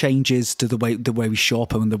 the changes to the way we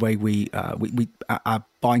shop and the way we our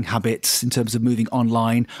buying habits in terms of moving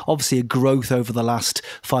online. Obviously, a growth over the last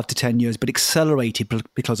 5 to 10 years, but accelerated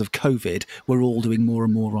because of COVID. We're all doing more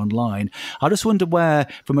and more online. I just wonder where,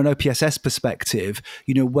 from an OPSS perspective,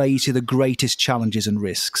 where you see the greatest challenges and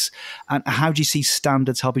risks, and how do you see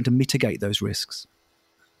standards helping to mitigate those risks?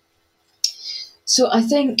 So I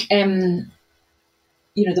think the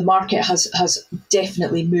market has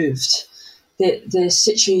definitely moved. The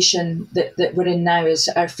situation that we're in now is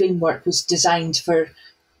our framework was designed for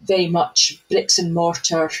very much bricks and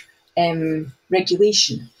mortar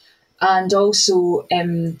regulation, and also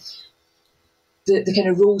the kind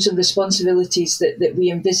of roles and responsibilities that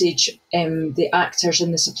we envisage the actors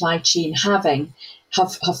in the supply chain having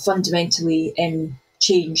have fundamentally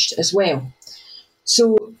changed as well.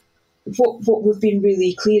 So what we've been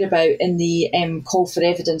really clear about in the call for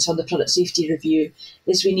evidence on the product safety review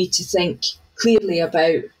is we need to think clearly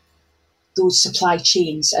about those supply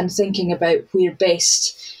chains and thinking about where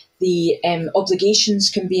best the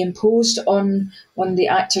obligations can be imposed on the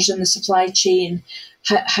actors in the supply chain.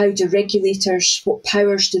 How do regulators, what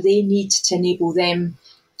powers do they need to enable them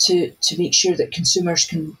to make sure that consumers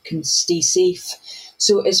can stay safe?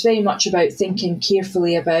 So it's very much about thinking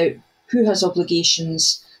carefully about who has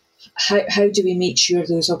obligations, how do we make sure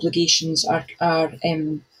those obligations are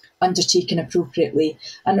undertaken appropriately,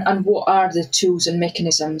 and what are the tools and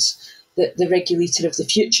mechanisms that the regulator of the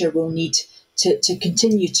future will need to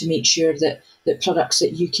continue to make sure that products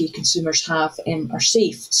that UK consumers have are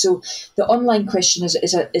safe. So the online question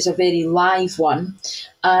is a very live one,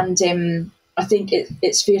 and I think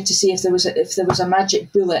it's fair to say if there was a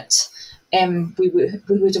magic bullet, we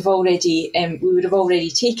would have already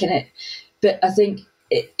taken it. But I think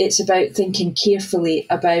it's about thinking carefully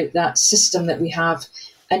about that system that we have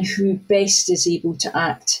and who best is able to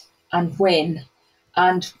act and when,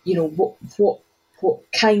 and what what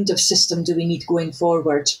kind of system do we need going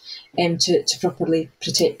forward to properly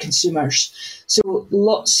protect consumers. So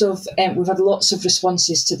we've had lots of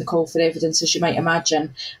responses to the call for evidence, as you might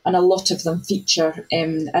imagine, and a lot of them feature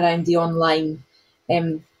around the online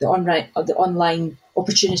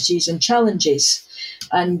opportunities and challenges.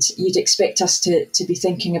 And you'd expect us to be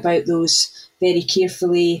thinking about those very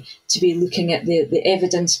carefully, to be looking at the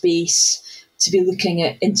evidence base, to be looking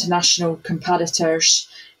at international comparators,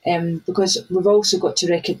 because we've also got to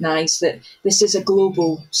recognise that this is a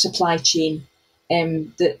global supply chain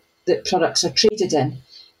that products are traded in.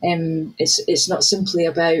 It's not simply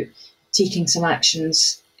about taking some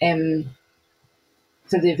actions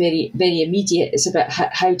for the very, very immediate. It's about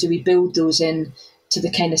how do we build those in to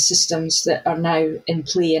the kind of systems that are now in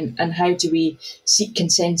play, and how do we seek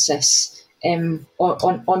consensus on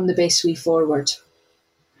the best way forward.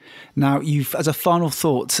 Now, as a final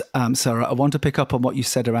thought, Sarah, I want to pick up on what you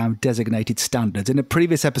said around designated standards. In a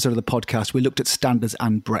previous episode of the podcast, we looked at standards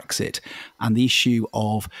and Brexit and the issue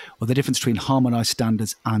of the difference between harmonised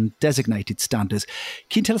standards and designated standards.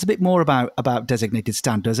 Can you tell us a bit more about designated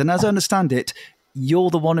standards? And as I understand it, you're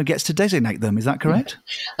the one who gets to designate them. Is that correct?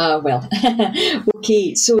 Well,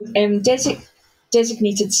 okay. So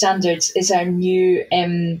designated standards is our new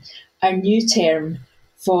term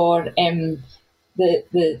for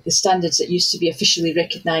the standards that used to be officially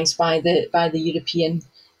recognised by the European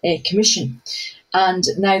Commission. And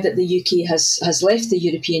now that the UK has left the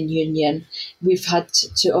European Union, we've had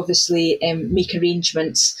to obviously make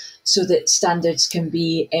arrangements so that standards can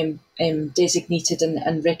be designated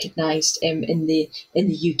and recognised in the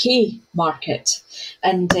UK market.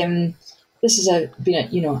 And this has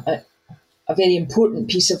been a very important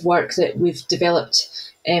piece of work that we've developed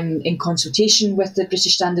in consultation with the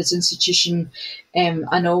British Standards Institution,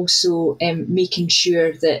 and also making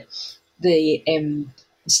sure that the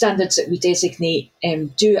standards that we designate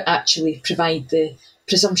do actually provide the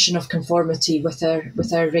presumption of conformity with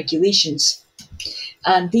our regulations.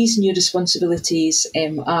 And these new responsibilities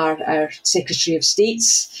are our Secretary of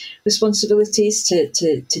State's responsibilities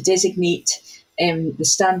to designate the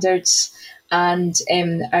standards, and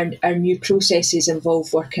our new processes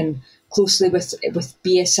involve working closely with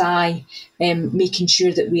BSI, making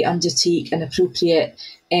sure that we undertake an appropriate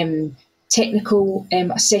technical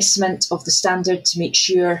assessment of the standard to make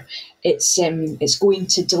sure it's going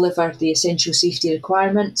to deliver the essential safety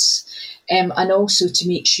requirements, and also to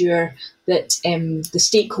make sure that the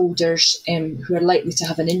stakeholders who are likely to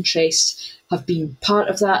have an interest have been part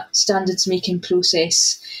of that standards making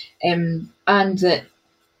process, and that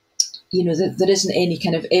that there isn't any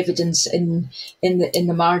kind of evidence in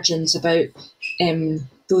the margins about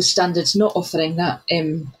those standards not offering that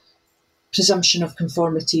presumption of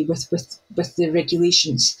conformity with the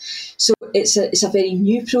regulations. So it's a very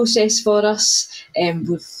new process for us.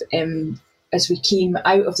 As we came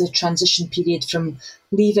out of the transition period from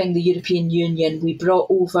leaving the European Union, we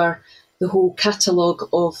brought over the whole catalogue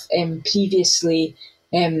of previously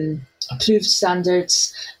approved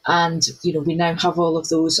standards, and we now have all of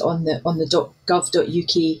those on the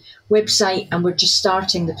 .gov.uk website, and we're just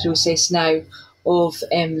starting the process now of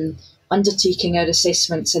undertaking our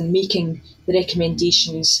assessments and making the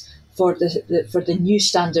recommendations for the new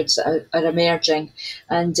standards that are emerging.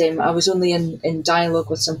 And I was only in dialogue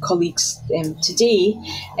with some colleagues today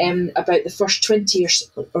about the first 20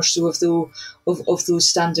 or so of those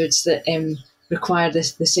standards that require the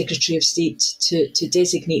Secretary of State to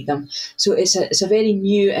designate them. So it's a very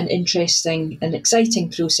new and interesting and exciting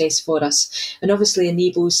process for us, and obviously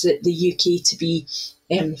enables the UK to be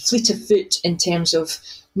fleet of foot in terms of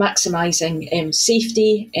maximising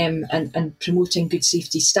safety and promoting good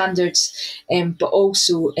safety standards, but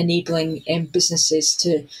also enabling businesses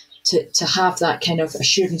to have that kind of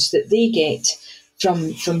assurance that they get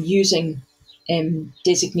from using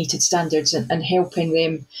designated standards and helping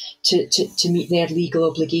them to meet their legal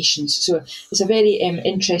obligations. So it's a very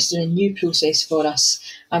interesting and new process for us,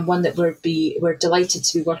 and one that we're delighted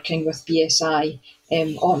to be working with BSI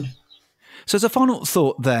on. So as a final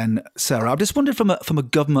thought then, Sarah, I just wondered from a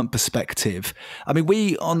government perspective, I mean,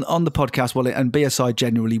 we on the podcast, and BSI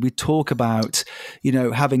generally, we talk about,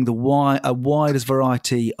 having a widest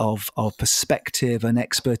variety of perspective and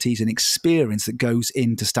expertise and experience that goes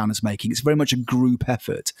into standards making. It's very much a group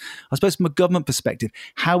effort. I suppose from a government perspective,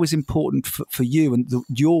 how is important for you and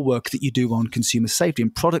your work that you do on consumer safety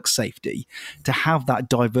and product safety to have that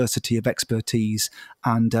diversity of expertise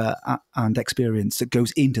and experience that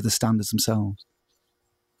goes into the standards themselves?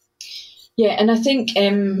 Yeah, and I think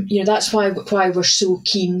that's why we're so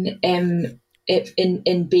keen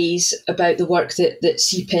in BEIS about the work that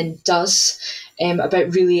CPIN does,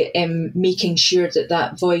 about really making sure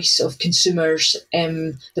that voice of consumers,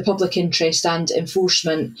 the public interest and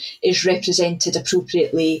enforcement is represented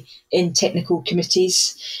appropriately in technical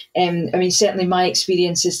committees. Certainly my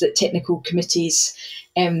experience is that technical committees,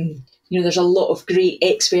 there's a lot of great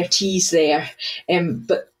expertise there,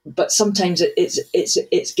 but sometimes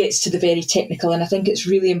it gets to the very technical, and I think it's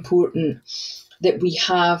really important that we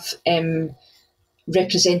have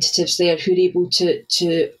representatives there who are able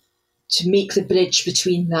to make the bridge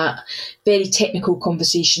between that very technical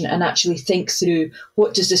conversation and actually think through,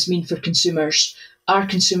 what does this mean for consumers? Are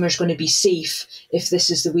consumers going to be safe if this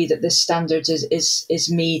is the way that this standard is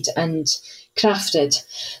made and crafted?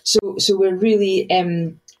 So we're really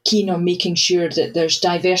keen on making sure that there's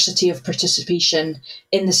diversity of participation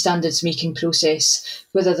in the standards making process,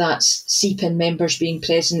 whether that's CPIN members being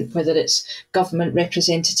present, whether it's government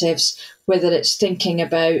representatives, whether it's thinking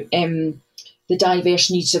about the diverse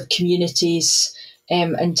needs of communities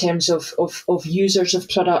in terms of users of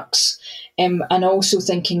products, and also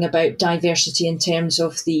thinking about diversity in terms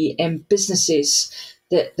of the businesses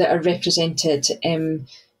that are represented,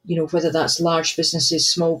 whether that's large businesses,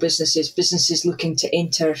 small businesses, businesses looking to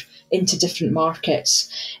enter into different markets,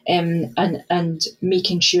 and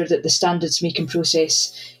making sure that the standards making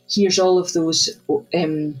process hears all of those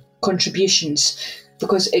contributions,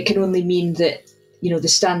 because it can only mean that the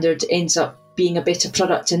standard ends up being a better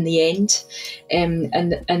product in the end,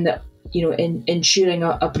 and that in ensuring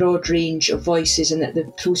a broad range of voices and that the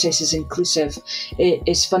process is inclusive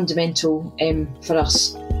is fundamental for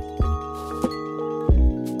us.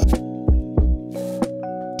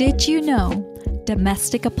 Did you know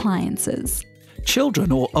domestic appliances?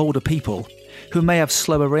 Children or older people who may have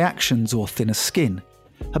slower reactions or thinner skin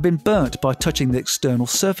have been burnt by touching the external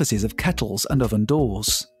surfaces of kettles and oven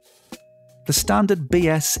doors. The standard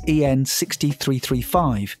BS EN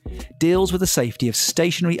 60335 deals with the safety of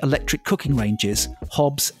stationary electric cooking ranges,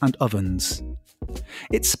 hobs and ovens.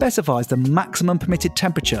 It specifies the maximum permitted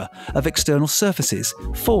temperature of external surfaces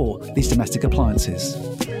for these domestic appliances.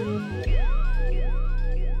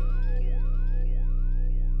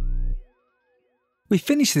 We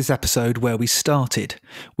finished this episode where we started,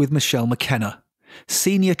 with Michelle McKenna,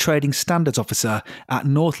 Senior Trading Standards Officer at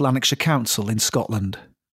North Lanarkshire Council in Scotland.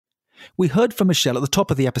 We heard from Michelle at the top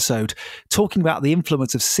of the episode, talking about the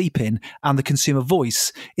influence of CPIN and the consumer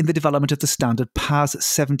voice in the development of the standard PAS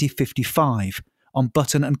 7055 on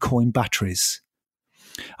button and coin batteries.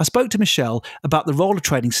 I spoke to Michelle about the role of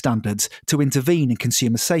trading standards to intervene in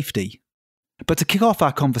consumer safety. But to kick off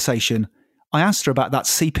our conversation, I asked her about that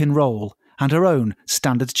CPIN role and her own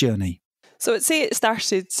standards journey. So I'd say it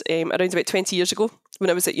started around about 20 years ago when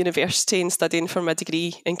I was at university and studying for my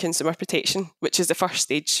degree in consumer protection, which is the first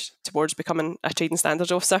stage towards becoming a trading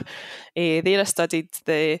standards officer. There I studied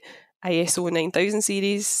the ISO 9000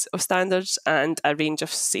 series of standards and a range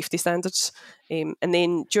of safety standards. And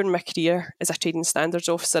then during my career as a trading standards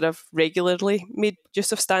officer, I've regularly made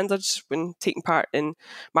use of standards when taking part in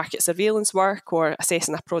market surveillance work or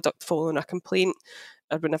assessing a product following a complaint,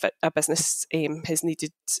 or when a business has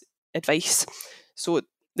needed advice. So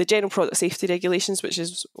the general product safety regulations, which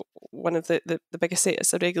is one of the biggest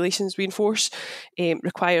sets of regulations we enforce,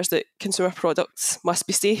 requires that consumer products must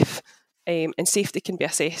be safe, and safety can be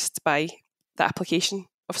assessed by the application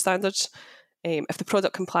of standards. If the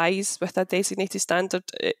product complies with a designated standard,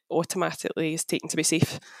 it automatically is taken to be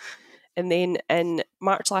safe. And then in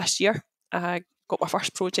March last year, I got my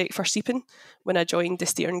first project for CPIN when I joined the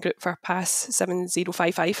steering group for PAS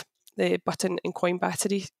 7055, the button and coin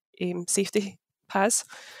battery safety PAS,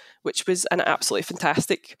 which was an absolutely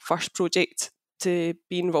fantastic first project to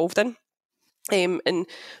be involved in. And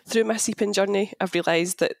through my CPIN journey, I've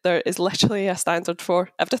realised that there is literally a standard for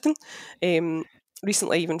everything.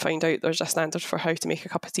 Recently, I even found out there's a standard for how to make a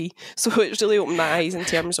cup of tea. So it's really opened my eyes in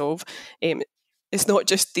terms of it's not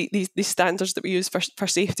just these standards that we use for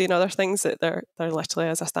safety and other things, that there literally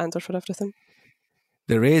is a standard for everything.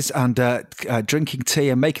 There is, and drinking tea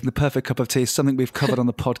and making the perfect cup of tea is something we've covered on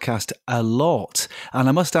the podcast a lot. And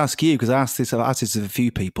I must ask you, because I've asked this of a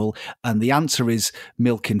few people, and the answer is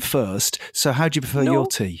milking first. So how do you prefer your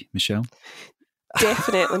tea, Michelle?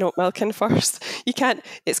 Definitely not milking first. You can't.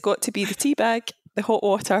 It's got to be the tea bag, the hot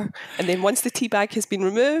water, and then once the tea bag has been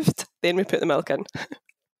removed, then we put the milk in.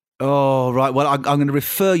 Oh, right. Well, I'm going to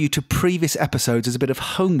refer you to previous episodes as a bit of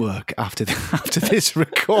homework after this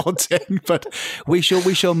recording, but we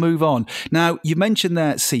shall move on. Now, you mentioned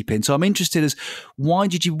there CPIN, so I'm interested as why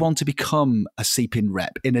did you want to become a CPIN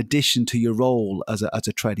rep in addition to your role as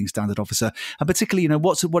a trading standard officer? And particularly,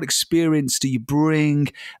 what experience do you bring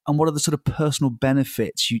and what are the sort of personal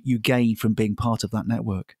benefits you gain from being part of that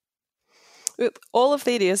network? All of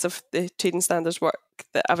the areas of the trading standards work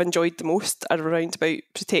that I've enjoyed the most are around about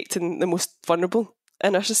protecting the most vulnerable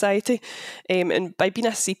in our society. And by being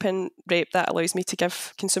a CPIN rep, that allows me to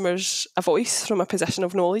give consumers a voice from a position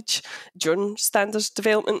of knowledge during standards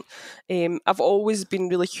development. I've always been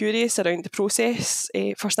really curious around the process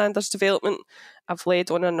for standards development. I've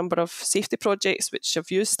led on a number of safety projects which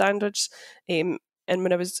have used standards. And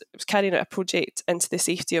when I was carrying out a project into the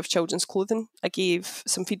safety of children's clothing, I gave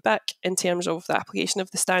some feedback in terms of the application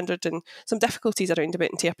of the standard and some difficulties around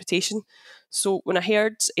about interpretation. So when I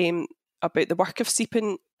heard about the work of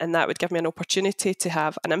CPIN and that would give me an opportunity to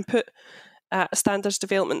have an input at standards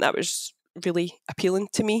development, that was really appealing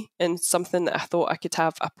to me and something that I thought I could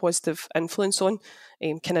have a positive influence on,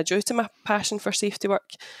 kind of due to my passion for safety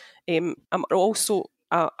work. I'm also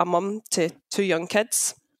a mum to 2 young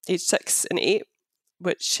kids, aged 6 and 8,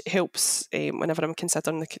 which helps whenever I'm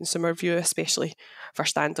considering the consumer view, especially for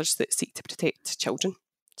standards that seek to protect children.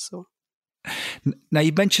 So, now,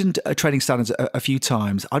 you've mentioned trading standards a few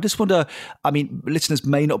times. I just wonder, listeners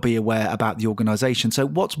may not be aware about the organisation. So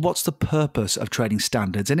what's the purpose of trading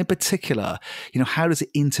standards? And in particular, how does it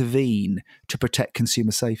intervene to protect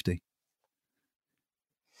consumer safety?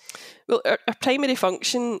 Well, our primary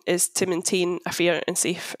function is to maintain a fair and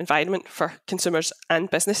safe environment for consumers and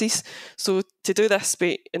businesses. So to do this,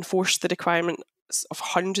 we enforce the requirements of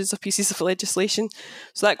hundreds of pieces of legislation.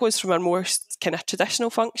 So that goes from our more kind of traditional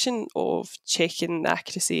function of checking the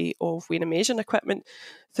accuracy of weighing and measuring equipment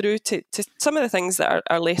through to some of the things that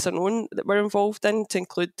are lesser known that we're involved in, to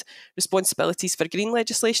include responsibilities for green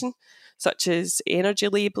legislation, such as energy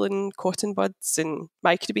labelling, cotton buds and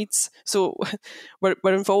microbeads. So we're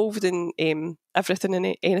involved in everything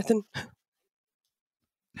and anything.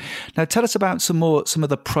 Now, tell us about some of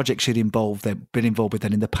the projects you've been involved with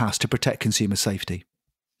then in the past to protect consumer safety.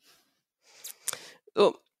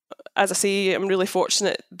 Well, as I say, I'm really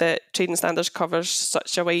fortunate that Trading Standards covers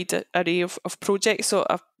such a wide array of projects. So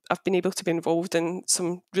I've been able to be involved in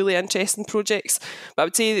some really interesting projects. But I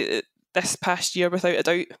would say that this past year, without a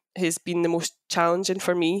doubt, has been the most challenging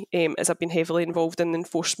for me, as I've been heavily involved in the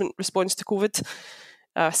enforcement response to COVID.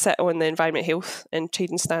 I sit on the Environment, Health and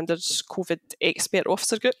Trading Standards COVID Expert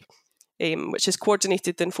Officer Group, which has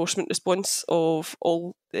coordinated the enforcement response of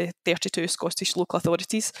all the 32 Scottish local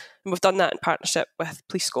authorities. And we've done that in partnership with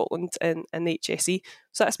Police Scotland and the HSE.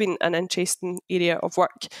 So that's been an interesting area of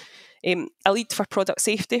work. I lead for product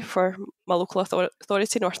safety for my local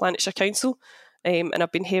authority, North Lanarkshire Council, and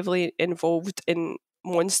I've been heavily involved in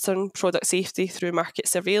monitoring product safety through market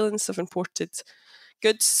surveillance of imported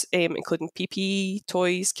goods, including PPE,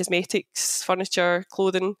 toys, cosmetics, furniture,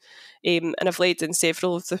 clothing, and I've led in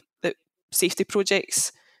several of the safety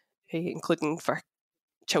projects, including for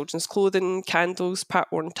children's clothing, candles,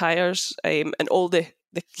 part-worn tyres, and all the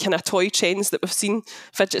kind of toy trends that we've seen,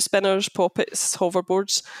 fidget spinners, poppets,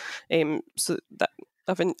 hoverboards. So that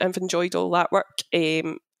I've enjoyed all that work,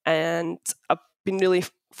 and I've been really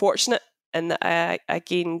fortunate in that I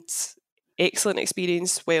gained excellent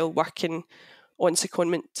experience while working on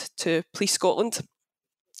secondment to Police Scotland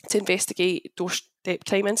to investigate doorstep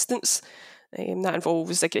crime incidents. That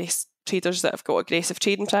involves traders that have got aggressive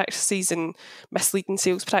trading practices and misleading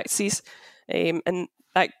sales practices, and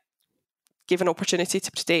that gave an opportunity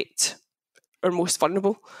to protect our most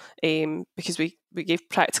vulnerable, because we gave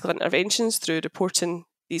practical interventions through reporting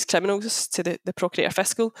these criminals to the Procurator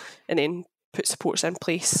Fiscal and then put supports in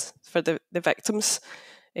place for the victims.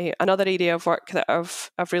 Another area of work that I've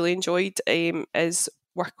really enjoyed is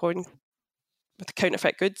work on with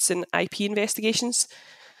counterfeit goods and IP investigations.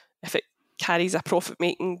 If it carries a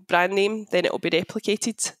profit-making brand name, then it will be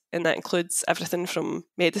replicated, and that includes everything from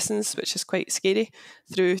medicines, which is quite scary,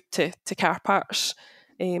 through to car parts.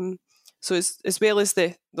 So as well as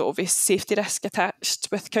the obvious safety risk attached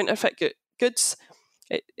with counterfeit goods,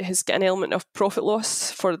 it has got an element of profit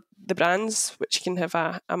loss for the brands, which can have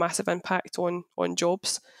a massive impact on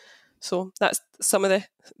jobs. So that's some of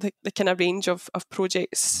the kind of range of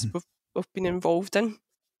projects we've been involved in.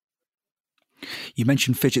 You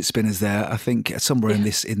mentioned fidget spinners there. I think somewhere in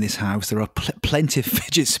this house there are plenty of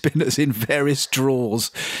fidget spinners in various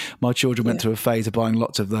drawers. My children went through a phase of buying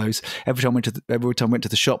lots of those. Every time I went to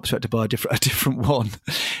the shops, we had to buy a different one.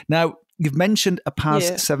 Now, You've mentioned a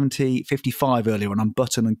PAS 7055 earlier on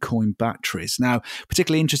button and coin batteries. Now,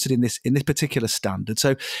 particularly interested in this particular standard.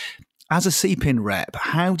 So, as a CPIN rep,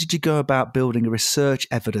 how did you go about building the research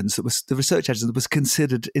evidence that was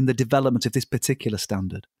considered in the development of this particular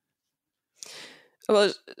standard? Well, I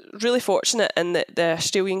was really fortunate in that the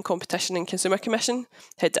Australian Competition and Consumer Commission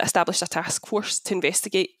had established a task force to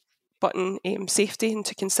investigate button safety and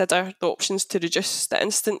to consider the options to reduce the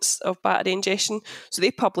instance of battery ingestion. So they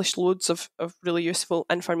published loads of really useful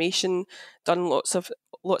information, done lots of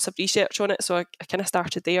research on it. So I kind of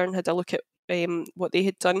started there and had a look at what they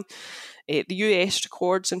had done. The US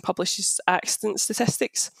records and publishes accident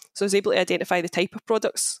statistics. So I was able to identify the type of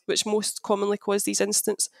products which most commonly cause these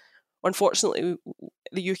incidents. Unfortunately,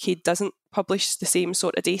 the UK doesn't publish the same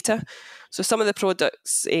sort of data. So some of the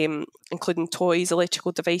products, including toys,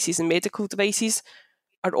 electrical devices and medical devices,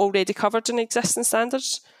 are already covered in existing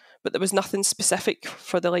standards, but there was nothing specific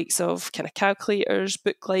for the likes of kind of calculators,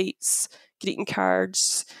 book lights, greeting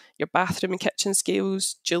cards, your bathroom and kitchen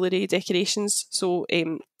scales, jewellery, decorations. So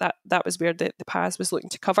that was where the PAS was looking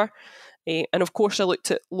to cover. And of course, I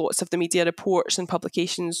looked at lots of the media reports and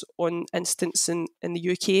publications on incidents in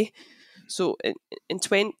the UK. So in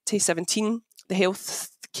 2017, the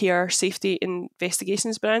Healthcare Safety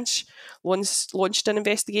Investigations Branch launched an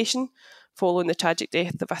investigation following the tragic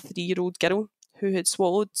death of a 3-year-old girl who had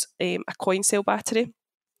swallowed a coin cell battery.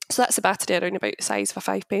 So that's a battery around about the size of a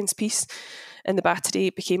 5p piece, and the battery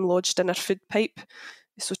became lodged in her food pipe.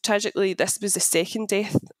 So tragically, this was the second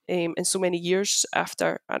death in so many years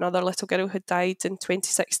after another little girl had died in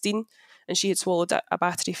 2016, and she had swallowed a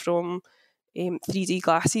battery from 3D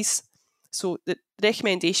glasses. So the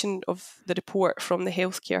recommendation of the report from the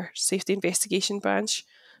Healthcare Safety Investigation Branch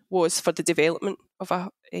was for the development of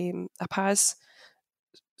a PAS.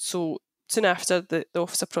 So soon after, the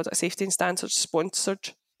Office of Product Safety and Standards sponsored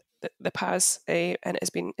the PAS, and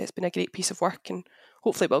it's been a great piece of work, and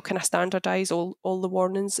hopefully will kind of standardise all the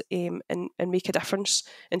warnings and make a difference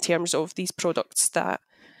in terms of these products that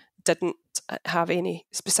didn't have any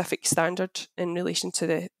specific standard in relation to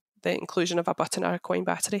the inclusion of a button or a coin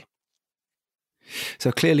battery.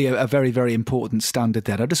 So clearly a very, very important standard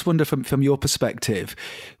there. I just wonder from your perspective,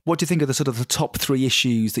 what do you think are the top 3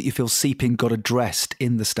 issues that you feel CPIN got addressed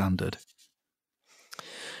in the standard?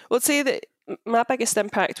 Well, I'd say that my biggest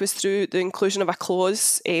impact was through the inclusion of a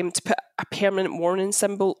clause to put a permanent warning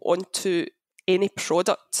symbol onto any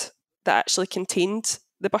product that actually contained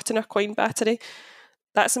the button or coin battery.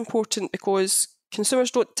 That's important because consumers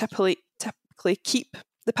don't typically keep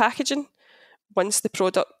the packaging once the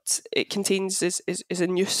product it contains is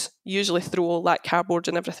in use. Usually throw all that cardboard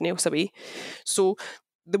and everything else away. So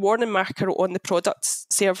the warning marker on the product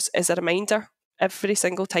serves as a reminder every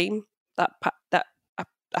single time that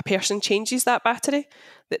a person changes that battery,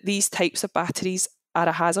 that these types of batteries are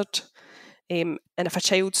a hazard. And if a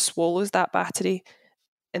child swallows that battery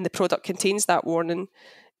and the product contains that warning,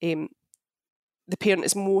 the parent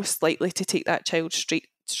is most likely to take that child straight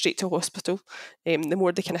to hospital. The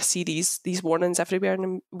more they kind of see these warnings everywhere,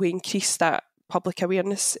 and we increase that public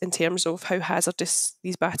awareness in terms of how hazardous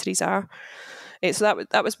these batteries are. So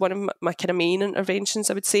that was one of my kind of main interventions,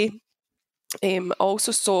 I would say. I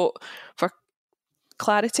also sought for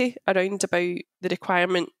clarity around about the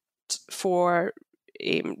requirement for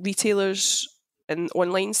retailers and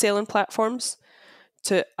online selling platforms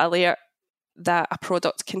to alert that a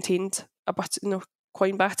product contained a button or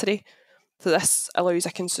coin battery. So this allows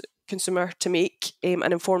a consumer to make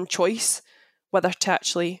an informed choice whether to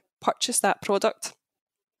actually purchase that product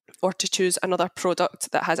or to choose another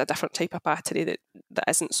product that has a different type of battery that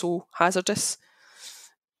isn't so hazardous.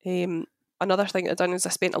 Another thing I've done is I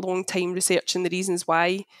spent a long time researching the reasons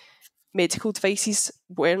why medical devices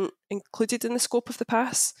weren't included in the scope of the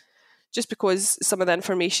PAS, just because some of the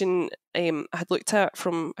information I had looked at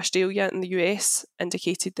from Australia and the US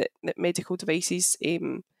indicated that medical devices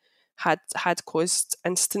had caused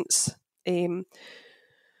incidents.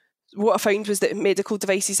 What I found was that medical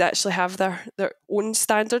devices actually have their own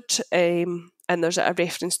standard, and there's a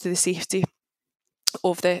reference to the safety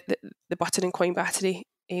of the button and coin battery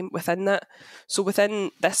within that. So within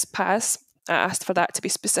this PAS, I asked for that to be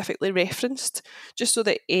specifically referenced, just so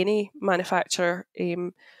that any manufacturer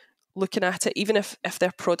looking at it, even if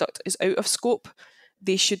their product is out of scope,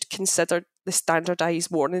 they should consider the standardised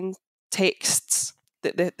warning texts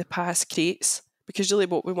that the PAS creates, because really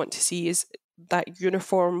what we want to see is that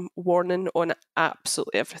uniform warning on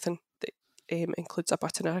absolutely everything that includes a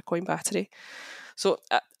button or a coin battery. So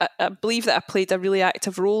I believe that I played a really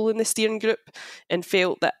active role in the steering group and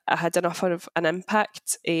felt that I had enough of an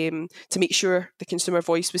impact to make sure the consumer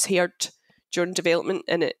voice was heard during development,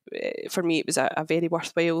 and for me it was a very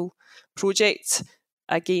worthwhile project.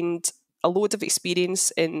 I gained a load of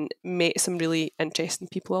experience and met some really interesting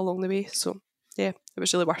people along the way. So yeah, it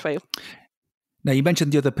was really worthwhile. Now, you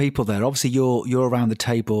mentioned the other people there. Obviously, you're around the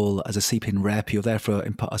table as a CPIN rep. You're there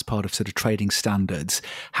as part of sort of trading standards.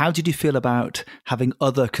 How did you feel about having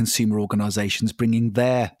other consumer organisations bringing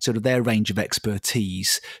their range of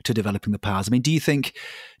expertise to developing the PAS? I mean, do you think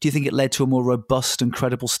it led to a more robust and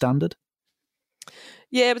credible standard?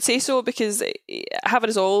 Yeah, I would say so, because having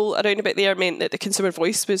us all around about there meant that the consumer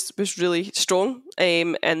voice was really strong,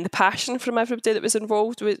 and the passion from everybody that was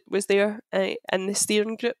involved was there in the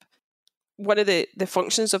steering group. One of the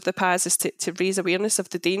functions of the PAS is to raise awareness of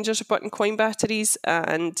the dangers of button coin batteries,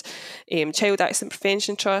 and Child Accident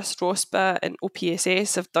Prevention Trust, ROSPA and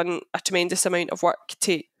OPSS have done a tremendous amount of work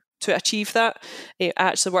to achieve that. I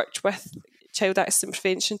actually worked with Child Accident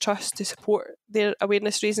Prevention Trust to support their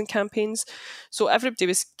awareness raising campaigns. So everybody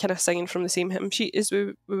was kind of singing from the same hymn sheet, as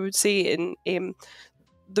we would say, and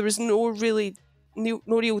there was no real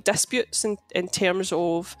disputes in terms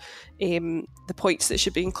of the points that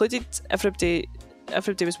should be included. Everybody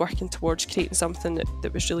was working towards creating something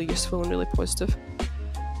that was really useful and really positive.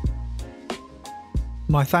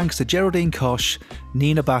 My thanks to Geraldine Koch,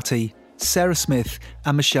 Nina Batty, Sarah Smith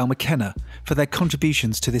and Michelle McKenna for their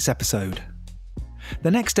contributions to this episode.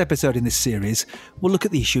 The next episode in this series will look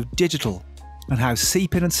at the issue of digital and how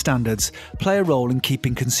CPIN and standards play a role in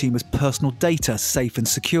keeping consumers' personal data safe and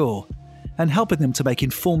secure, and helping them to make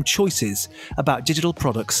informed choices about digital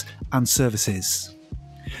products and services.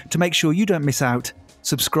 To make sure you don't miss out,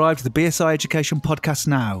 subscribe to the BSI Education Podcast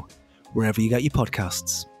now, wherever you get your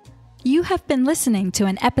podcasts. You have been listening to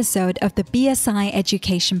an episode of the BSI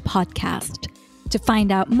Education Podcast. To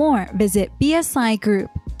find out more, visit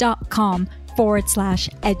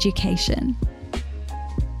bsigroup.com/education.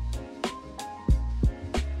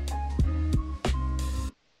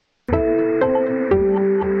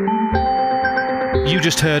 You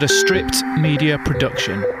just heard a Stripped Media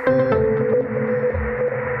production.